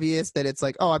very obvious that it's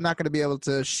like, oh, I'm not going to be able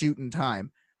to shoot in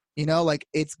time. You know, like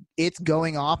it's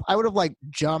going off. I would have, like,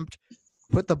 jumped,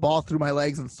 put the ball through my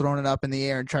legs and thrown it up in the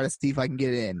air and try to see if I can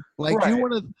get it in. Like, do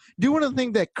one of the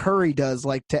things that Curry does,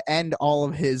 like, to end all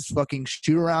of his fucking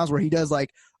shoot-arounds where he does,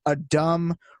 like, a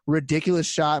dumb, ridiculous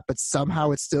shot, but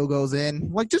somehow it still goes in.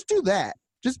 Like, just do that.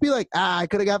 Just be like, I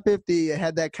could have got 50. I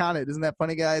had that counted. Isn't that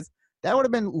funny, guys? That would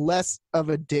have been less of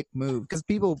a dick move because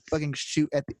people fucking shoot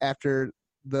after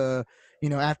the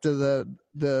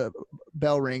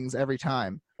bell rings every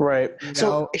time. Right. You know?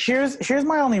 So here's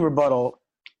my only rebuttal.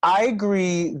 I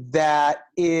agree that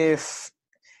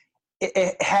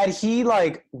had he,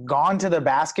 like, gone to the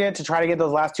basket to try to get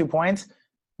those last 2 points,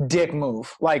 dick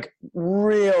move, like,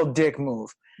 real dick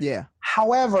move. Yeah.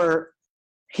 However,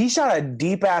 he shot a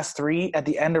deep ass 3 at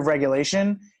the end of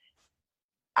regulation.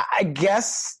 I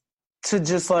guess to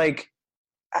just, like,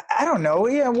 I don't know,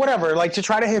 yeah, whatever, like, to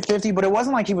try to hit 50, but it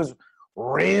wasn't like he was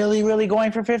really, really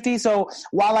going for 50. So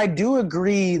while I do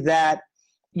agree that,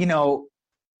 you know,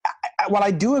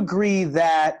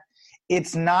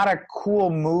 it's not a cool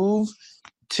move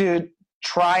to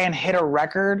try and hit a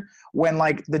record when,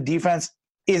 like, the defense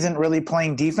isn't really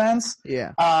playing defense.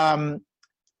 Yeah. I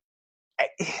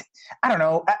don't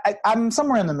know. I'm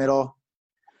somewhere in the middle.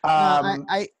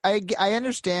 I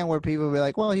understand where people will be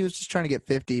like, well, he was just trying to get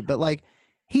 50, but, like,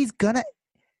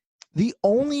 the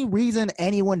only reason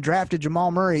anyone drafted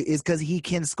Jamal Murray is because he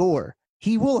can score.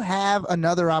 He will have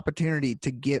another opportunity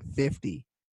to get 50.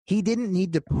 He didn't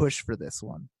need to push for this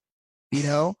one, you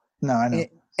know? No, I know.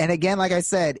 And again, like I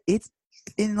said, it's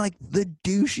in, like, the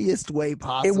douchiest way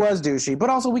possible. It was douchey, but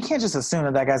also we can't just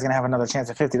assume that guy's going to have another chance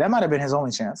at 50. That might have been his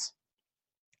only chance.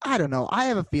 I don't know. I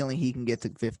have a feeling he can get to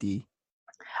 50.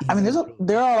 I mean,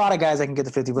 there are a lot of guys that can get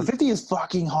to 50, but 50 is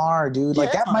fucking hard, dude.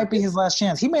 Like, that might be his last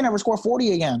chance. He may never score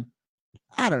 40 again.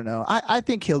 I don't know. I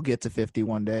think he'll get to 50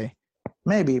 one day.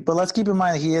 Maybe, but let's keep in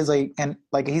mind that he's a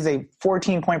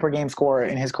 14-point per game scorer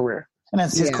in his career, and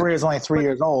his career is only 3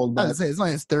 years old. But I would say it's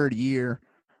only his third year.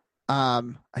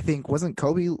 I think wasn't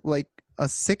Kobe like a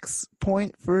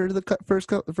 6-point for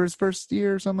his first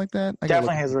year or something like that?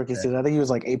 Definitely his rookie season. I think he was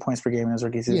like 8 points per game in his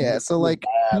rookie season. Yeah, so, like,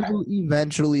 people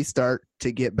eventually start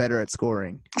to get better at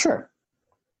scoring. Sure.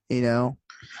 You know.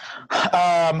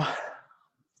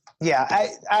 Yeah,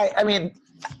 I mean,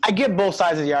 I get both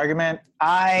sides of the argument.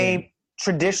 I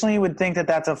traditionally would think that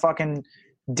that's a fucking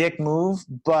dick move,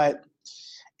 but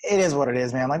it is what it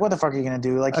is, man. Like, what the fuck are you going to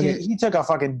do? Like, he took a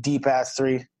fucking deep-ass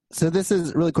 3. So this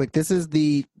is, really quick, this is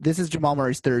Jamal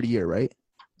Murray's third year, right?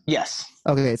 Yes.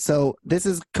 Okay, so this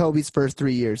is Kobe's first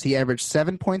 3 years. He averaged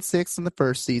 7.6 in the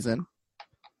first season.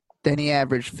 Then he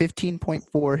averaged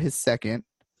 15.4 his second.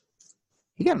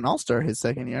 He got an All-Star his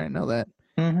second year. I didn't know that.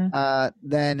 Mm-hmm.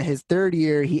 Then his third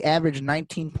year, he averaged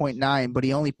 19.9, but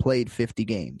he only played 50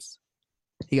 games.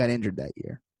 He got injured that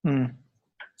year. Mm.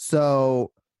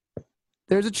 So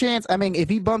there's a chance. I mean, if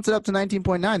he bumps it up to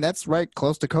 19.9, that's right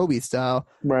close to Kobe's style.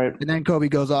 Right. And then Kobe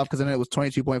goes off because then it was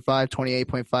 22.5,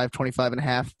 28.5,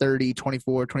 25.5, 30,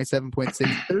 24,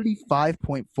 27.6,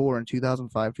 35.4 in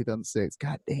 2005, 2006.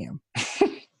 God damn.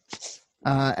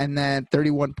 And then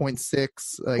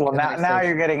 31.6. Well, now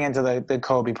you're getting into the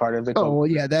Kobe part of the Kobe. Oh, well,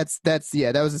 yeah,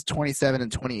 that was his 27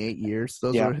 and 28 years.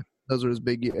 Those were his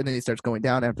big years. And then he starts going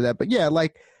down after that. But yeah,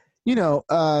 like, you know,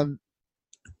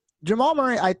 Jamal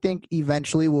Murray, I think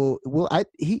eventually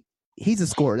he's a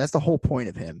scorer. That's the whole point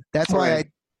of him. That's why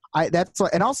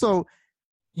and also,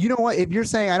 you know what? If you're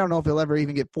saying I don't know if he'll ever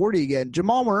even get 40 again,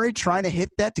 Jamal Murray trying to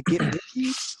hit that to get 50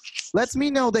 lets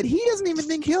me know that he doesn't even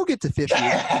think he'll get to 50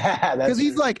 because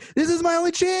he's like, this is my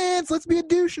only chance. Let's be a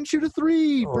douche and shoot a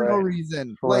three for no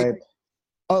reason. Right.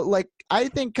 Like I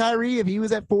think Kyrie, if he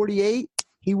was at 48,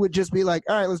 he would just be like,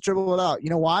 all right, let's dribble it out. You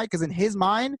know why? Because in his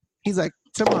mind, he's like,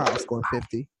 tomorrow I'll score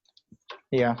 50.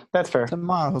 Yeah, that's fair.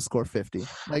 Tomorrow he'll score 50.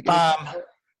 Like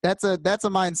that's a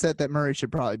mindset that Murray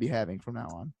should probably be having from now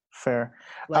on. Fair.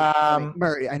 Like,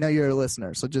 Murray, I know you're a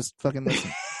listener, so just fucking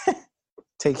listen.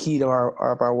 Take heed of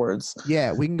our words.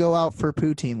 Yeah, we can go out for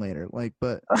poutine later. Like,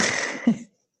 but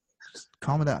just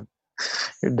calm it down.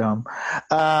 You're dumb.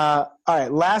 All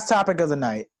right, last topic of the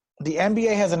night. The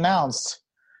NBA has announced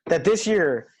that this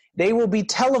year they will be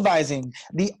televising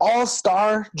the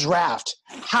All-Star Draft.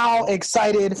 How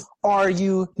excited are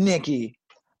you, Nikki?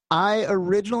 I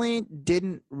originally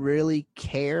didn't really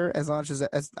care as much as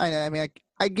I mean,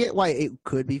 I get why it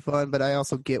could be fun, but I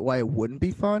also get why it wouldn't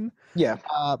be fun. Yeah.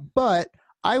 But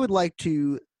I would like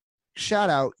to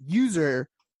shout out user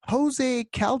Jose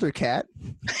Caldercat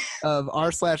of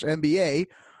r/NBA,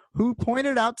 who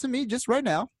pointed out to me just right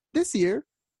now, this year,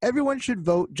 everyone should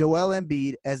vote Joel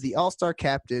Embiid as the All-Star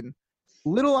captain.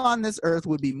 Little on this earth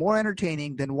would be more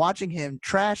entertaining than watching him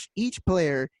trash each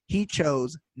player he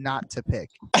chose not to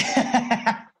pick.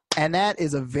 And that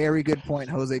is a very good point,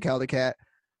 Jose Caldercat.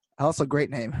 Also, great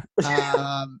name.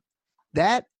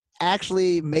 That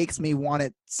actually makes me want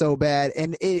it so bad.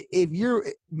 And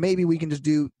maybe we can just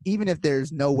do, even if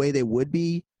there's no way they would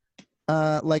be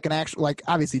like an actual, like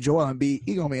obviously Joel Embiid,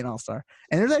 he's gonna be an all-star.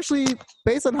 And there's actually,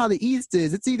 based on how the East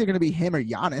is, it's either gonna be him or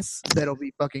Giannis that'll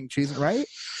be fucking choosing, right?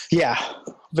 Yeah,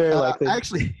 very likely.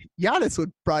 Actually, Giannis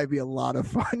would probably be a lot of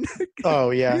fun.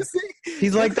 Oh yeah,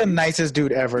 he's like the nicest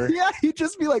dude ever. Yeah, he'd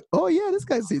just be like, "Oh yeah, this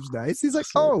guy seems nice." He's like,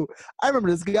 "Oh, I remember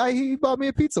this guy. He bought me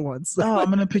a pizza once." Oh, I'm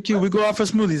gonna pick you. We go out for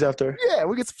smoothies after. Yeah,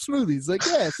 we get some smoothies. Like,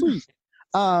 yeah, sweet.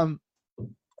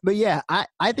 But yeah, I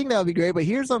think that would be great. But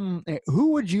here's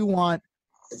who would you want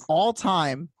all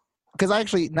time? Because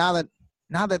actually, now that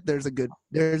there's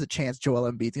a chance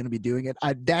Joel Embiid's going to be doing it,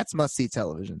 that's must-see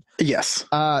television. Yes.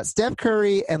 Steph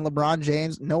Curry and LeBron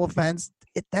James, no offense,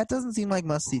 that doesn't seem like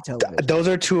must-see television. Those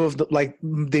are two of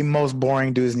the most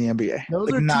boring dudes in the NBA.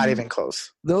 Those are not even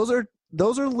close. Those are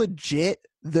legit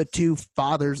the two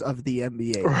fathers of the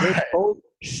NBA. Right. They're both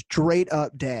straight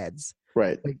up dads.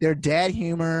 Right. Like their dad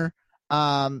humor.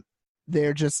 They're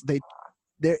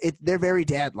very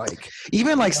dad-like.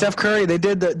 Even like Steph Curry, they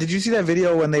did you see that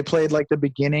video when they played like the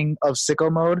beginning of Sicko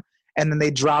Mode and then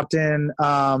they dropped in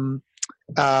whatever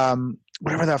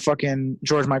that fucking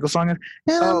George Michael song is?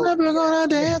 And I'm never gonna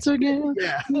dance again.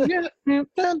 Yeah.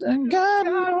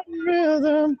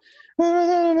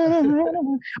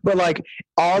 But like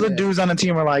all the dudes on the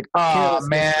team were like, oh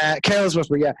man, Careless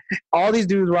Whisper, yeah. All these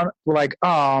dudes were like,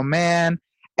 oh man.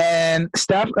 And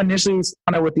Steph initially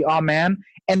sounded with the oh man,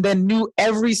 and then knew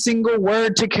every single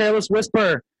word to Careless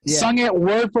Whisper, sung it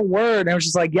word for word, and it was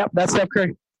just like, yep, that's Steph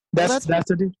Curry. That's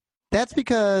the dude. That's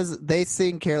because they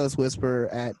sing Careless Whisper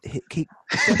at he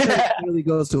really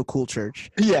goes to a cool church.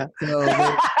 Yeah. So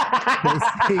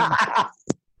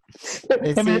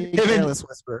they sing Careless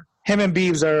Whisper. Him and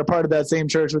Beebs are a part of that same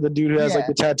church with the dude who has like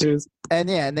the tattoos. And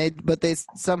they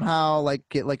somehow like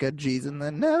get like a G's and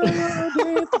then no. All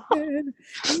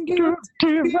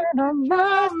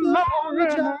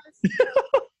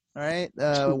right.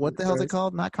 What the hell is it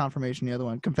called? Not confirmation. The other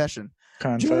one. Confession.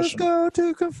 Just go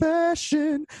to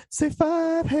confession. Say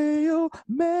 5 Hail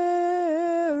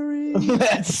Mary.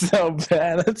 That's so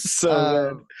bad. That's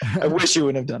so bad. I wish you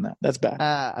wouldn't have done that. That's bad.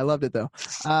 I loved it though.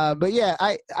 But yeah,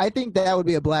 I think that would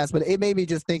be a blast. But it made me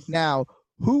just think now,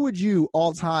 who would you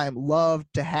all time love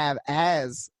to have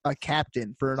as a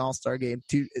captain for an all-star game?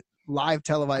 live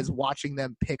televised watching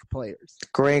them pick players?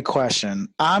 Great question.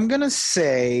 I'm going to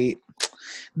say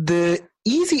the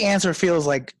easy answer feels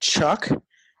like Chuck.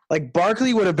 Like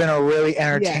Barkley would have been a really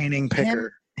entertaining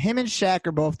picker. Him and Shaq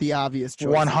are both the obvious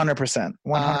choices. 100%.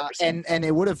 100%. And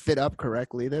it would have fit up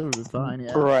correctly. They would have been fine,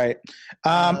 yeah. Right.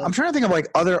 I'm trying to think of like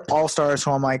other all-stars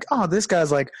who I'm like, oh, this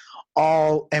guy's like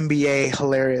all NBA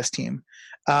hilarious team.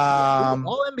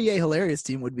 All NBA hilarious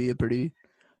team would be a pretty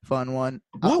fun one.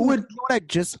 I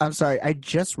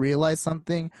just realized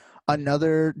something.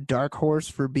 Another dark horse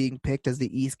for being picked as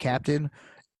the East captain.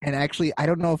 And actually, I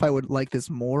don't know if I would like this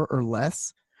more or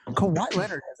less. Kawhi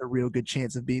Leonard has a real good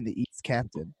chance of being the East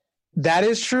captain. That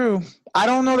is true. I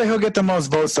don't know that he'll get the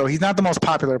most votes, though. He's not the most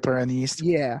popular player in the East.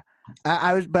 Yeah.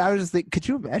 I was just thinking, could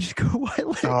you imagine Kawhi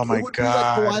Leonard? Oh my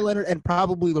God. Like Kawhi Leonard and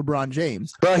probably LeBron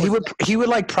James. Bro, he would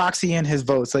like proxy in his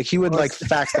votes. Like he would like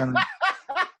fax them.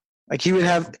 Like he would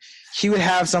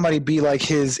have somebody be like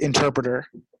his interpreter.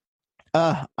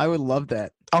 I would love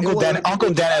that. Uncle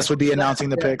Dennis would be announcing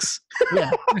the picks.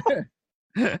 Yeah.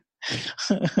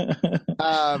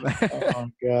 Oh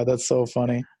God, that's so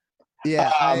funny.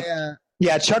 Yeah,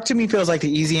 yeah. Chuck to me feels like the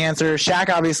easy answer. Shaq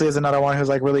obviously is another one who's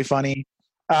like really funny.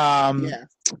 I'm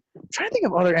trying to think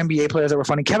of other NBA players that were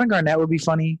funny. Kevin Garnett would be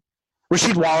funny.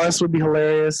 Rasheed Wallace would be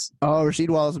hilarious. Oh, Rasheed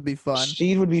Wallace would be fun.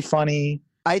 Rasheed would be funny.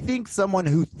 I think someone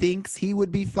who thinks he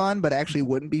would be fun but actually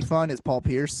wouldn't be fun is Paul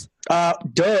Pierce. How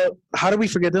did we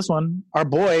forget this one? Our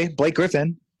boy Blake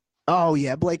Griffin. Oh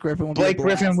yeah, Blake Griffin would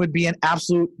Griffin would be an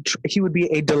absolute. He would be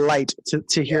a delight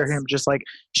to hear him just like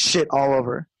shit all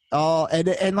over. Oh,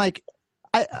 and like,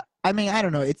 I mean, I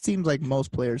don't know. It seems like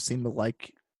most players seem to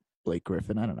like Blake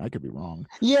Griffin. I don't know. I could be wrong.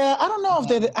 Yeah, I don't know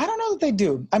that they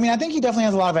do. I mean, I think he definitely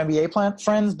has a lot of NBA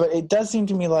friends, but it does seem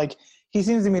to me like he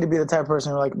seems to me to be the type of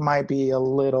person who like might be a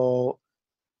little.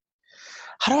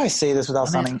 How do I say this without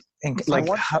sounding like?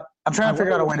 I'm trying to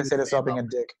figure out a way to say this without being a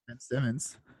dick. Ben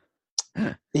Simmons.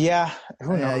 Yeah,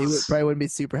 who knows? Yeah, you probably wouldn't be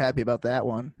super happy about that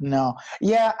one. No.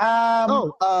 Yeah.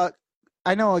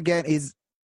 I know. Again,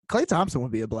 Klay Thompson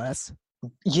would be a blast.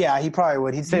 Yeah, he probably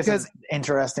would. He'd say some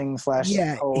interesting /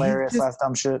 hilarious /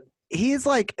 dumb shit. He's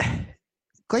like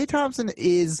Klay Thompson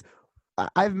is.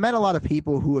 I've met a lot of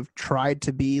people who have tried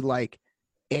to be like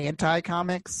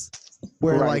anti-comics,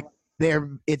 where like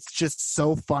it's just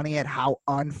so funny at how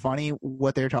unfunny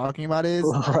what they're talking about is.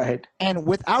 Right. And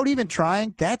without even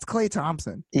trying, that's Klay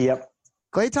Thompson. Yep.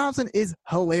 Klay Thompson is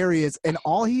hilarious, and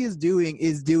all he is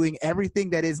doing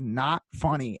everything that is not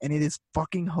funny, and it is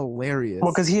fucking hilarious.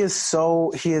 Well, because he is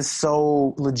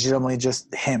so legitimately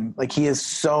just him. Like he is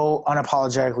so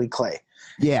unapologetically Klay.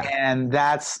 Yeah. And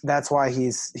that's why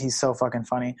he's so fucking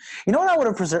funny. You know what I would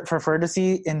have preferred to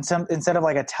see instead of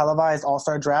like a televised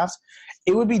all-star draft?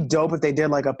 It would be dope if they did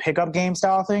like a pickup game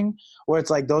style thing where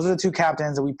it's like those are the two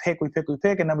captains that we pick,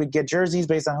 and then we get jerseys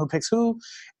based on who picks who.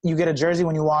 You get a jersey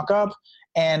when you walk up,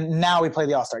 and now we play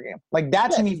the all-star game. Like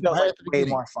that to me feels like way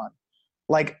more fun.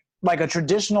 Like a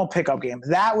traditional pickup game.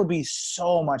 That would be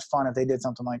so much fun if they did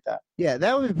something like that. Yeah,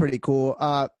 that would be pretty cool.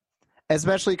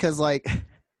 Especially because like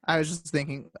I was just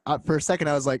thinking for a second,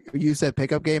 I was like, you said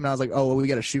pickup game, and I was like, oh, well, we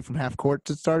got to shoot from half court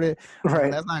to start it.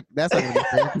 Right. That's not going to be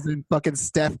fair because then fucking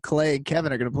Steph, Klay, and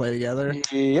Kevin are going to play together.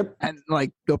 Yep. And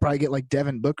like they'll probably get like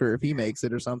Devin Booker if he makes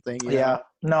it or something. Yeah.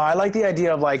 No, I like the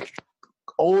idea of like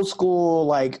old school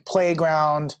like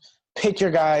playground. Pick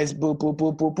your guys, boop boop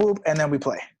boop boop boop, and then we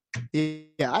play.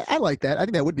 Yeah, I like that. I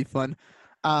think that would be fun.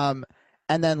 And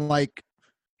then like.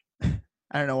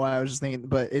 I don't know why I was just thinking,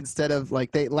 but instead of like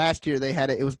last year they had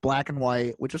it was black and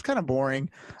white, which was kind of boring.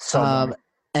 So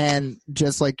and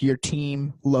just like your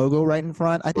team logo right in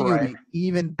front. I think it would be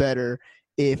even better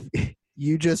if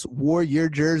you just wore your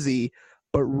jersey,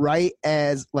 but right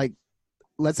as like,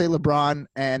 let's say LeBron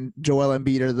and Joel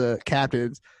Embiid are the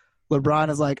captains. LeBron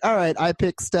is like, all right, I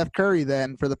pick Steph Curry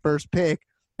then for the first pick.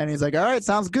 And he's like, all right,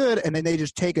 sounds good. And then they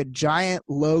just take a giant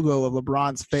logo of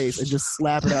LeBron's face and just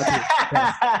slap it out to his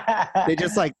chest. They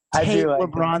just like tape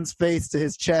LeBron's face to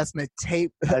his chest and they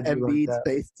tape Embiid's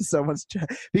face to someone's chest.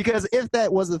 Because if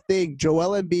that was a thing,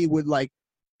 Joel Embiid would like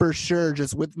for sure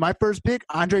just with my first pick,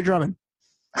 Andre Drummond.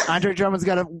 Andre Drummond's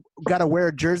got to wear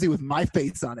a jersey with my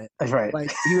face on it. That's right.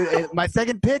 Like my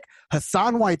second pick,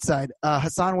 Hassan Whiteside.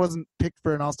 Hassan wasn't picked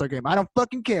for an All-Star game. I don't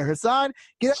fucking care. Hassan,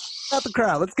 get out the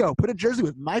crowd. Let's go. Put a jersey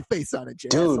with my face on it, Jay.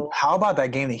 Dude, how about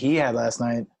that game that he had last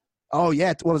night? Oh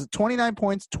yeah, what was it? 29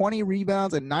 points, 20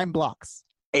 rebounds, and 9 blocks.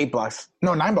 8 blocks.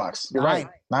 No, 9 blocks. You're right.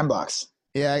 9 blocks.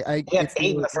 Yeah, he had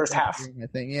 8 in the first half. I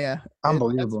think, yeah.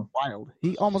 Unbelievable. That's wild.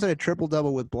 He almost had a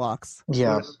triple-double with blocks.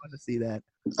 Yeah. Fun to see that.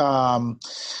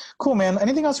 Cool, man.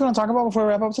 Anything else you want to talk about before we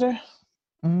wrap up today?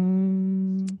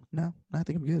 No, I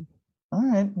think I'm good. All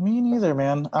right, me neither,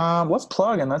 man. Let's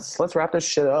plug and let's wrap this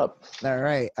shit up. All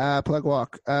right, plug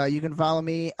walk. You can follow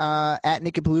me at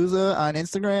Nickapalooza on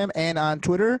Instagram and on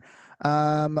Twitter.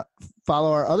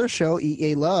 Follow our other show,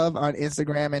 EA Love, on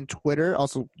Instagram and Twitter.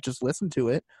 Also, just listen to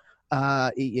it,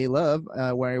 EA Love,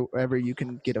 wherever you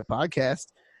can get a podcast.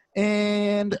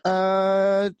 And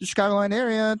the Chicagoland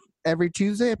area, every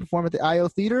Tuesday, I perform at the IO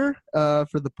Theater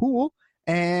for the pool.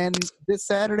 And this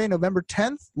Saturday, November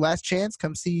 10th, last chance,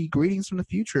 come see Greetings from the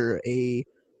Future, a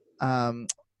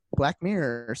Black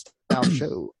Mirror style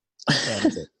show.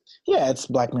 That's it. Yeah, it's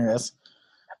Black Mirrors.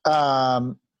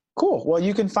 Cool. Well,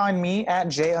 you can find me at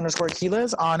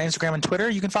J_Keyless on Instagram and Twitter.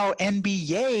 You can follow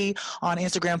NBA on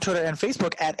Instagram, Twitter, and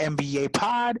Facebook at NBA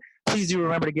Pod. Please do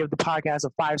remember to give the podcast a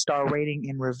 5-star rating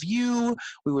and review.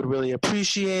 We would really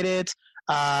appreciate it.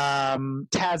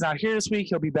 Tad's not here this week.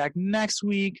 He'll be back next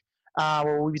week.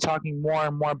 Where we'll be talking more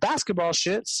and more basketball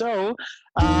shit. So,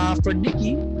 for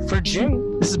Nikki, for Jay,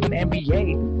 this has been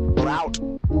NBA. We're out.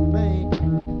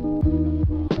 Bye.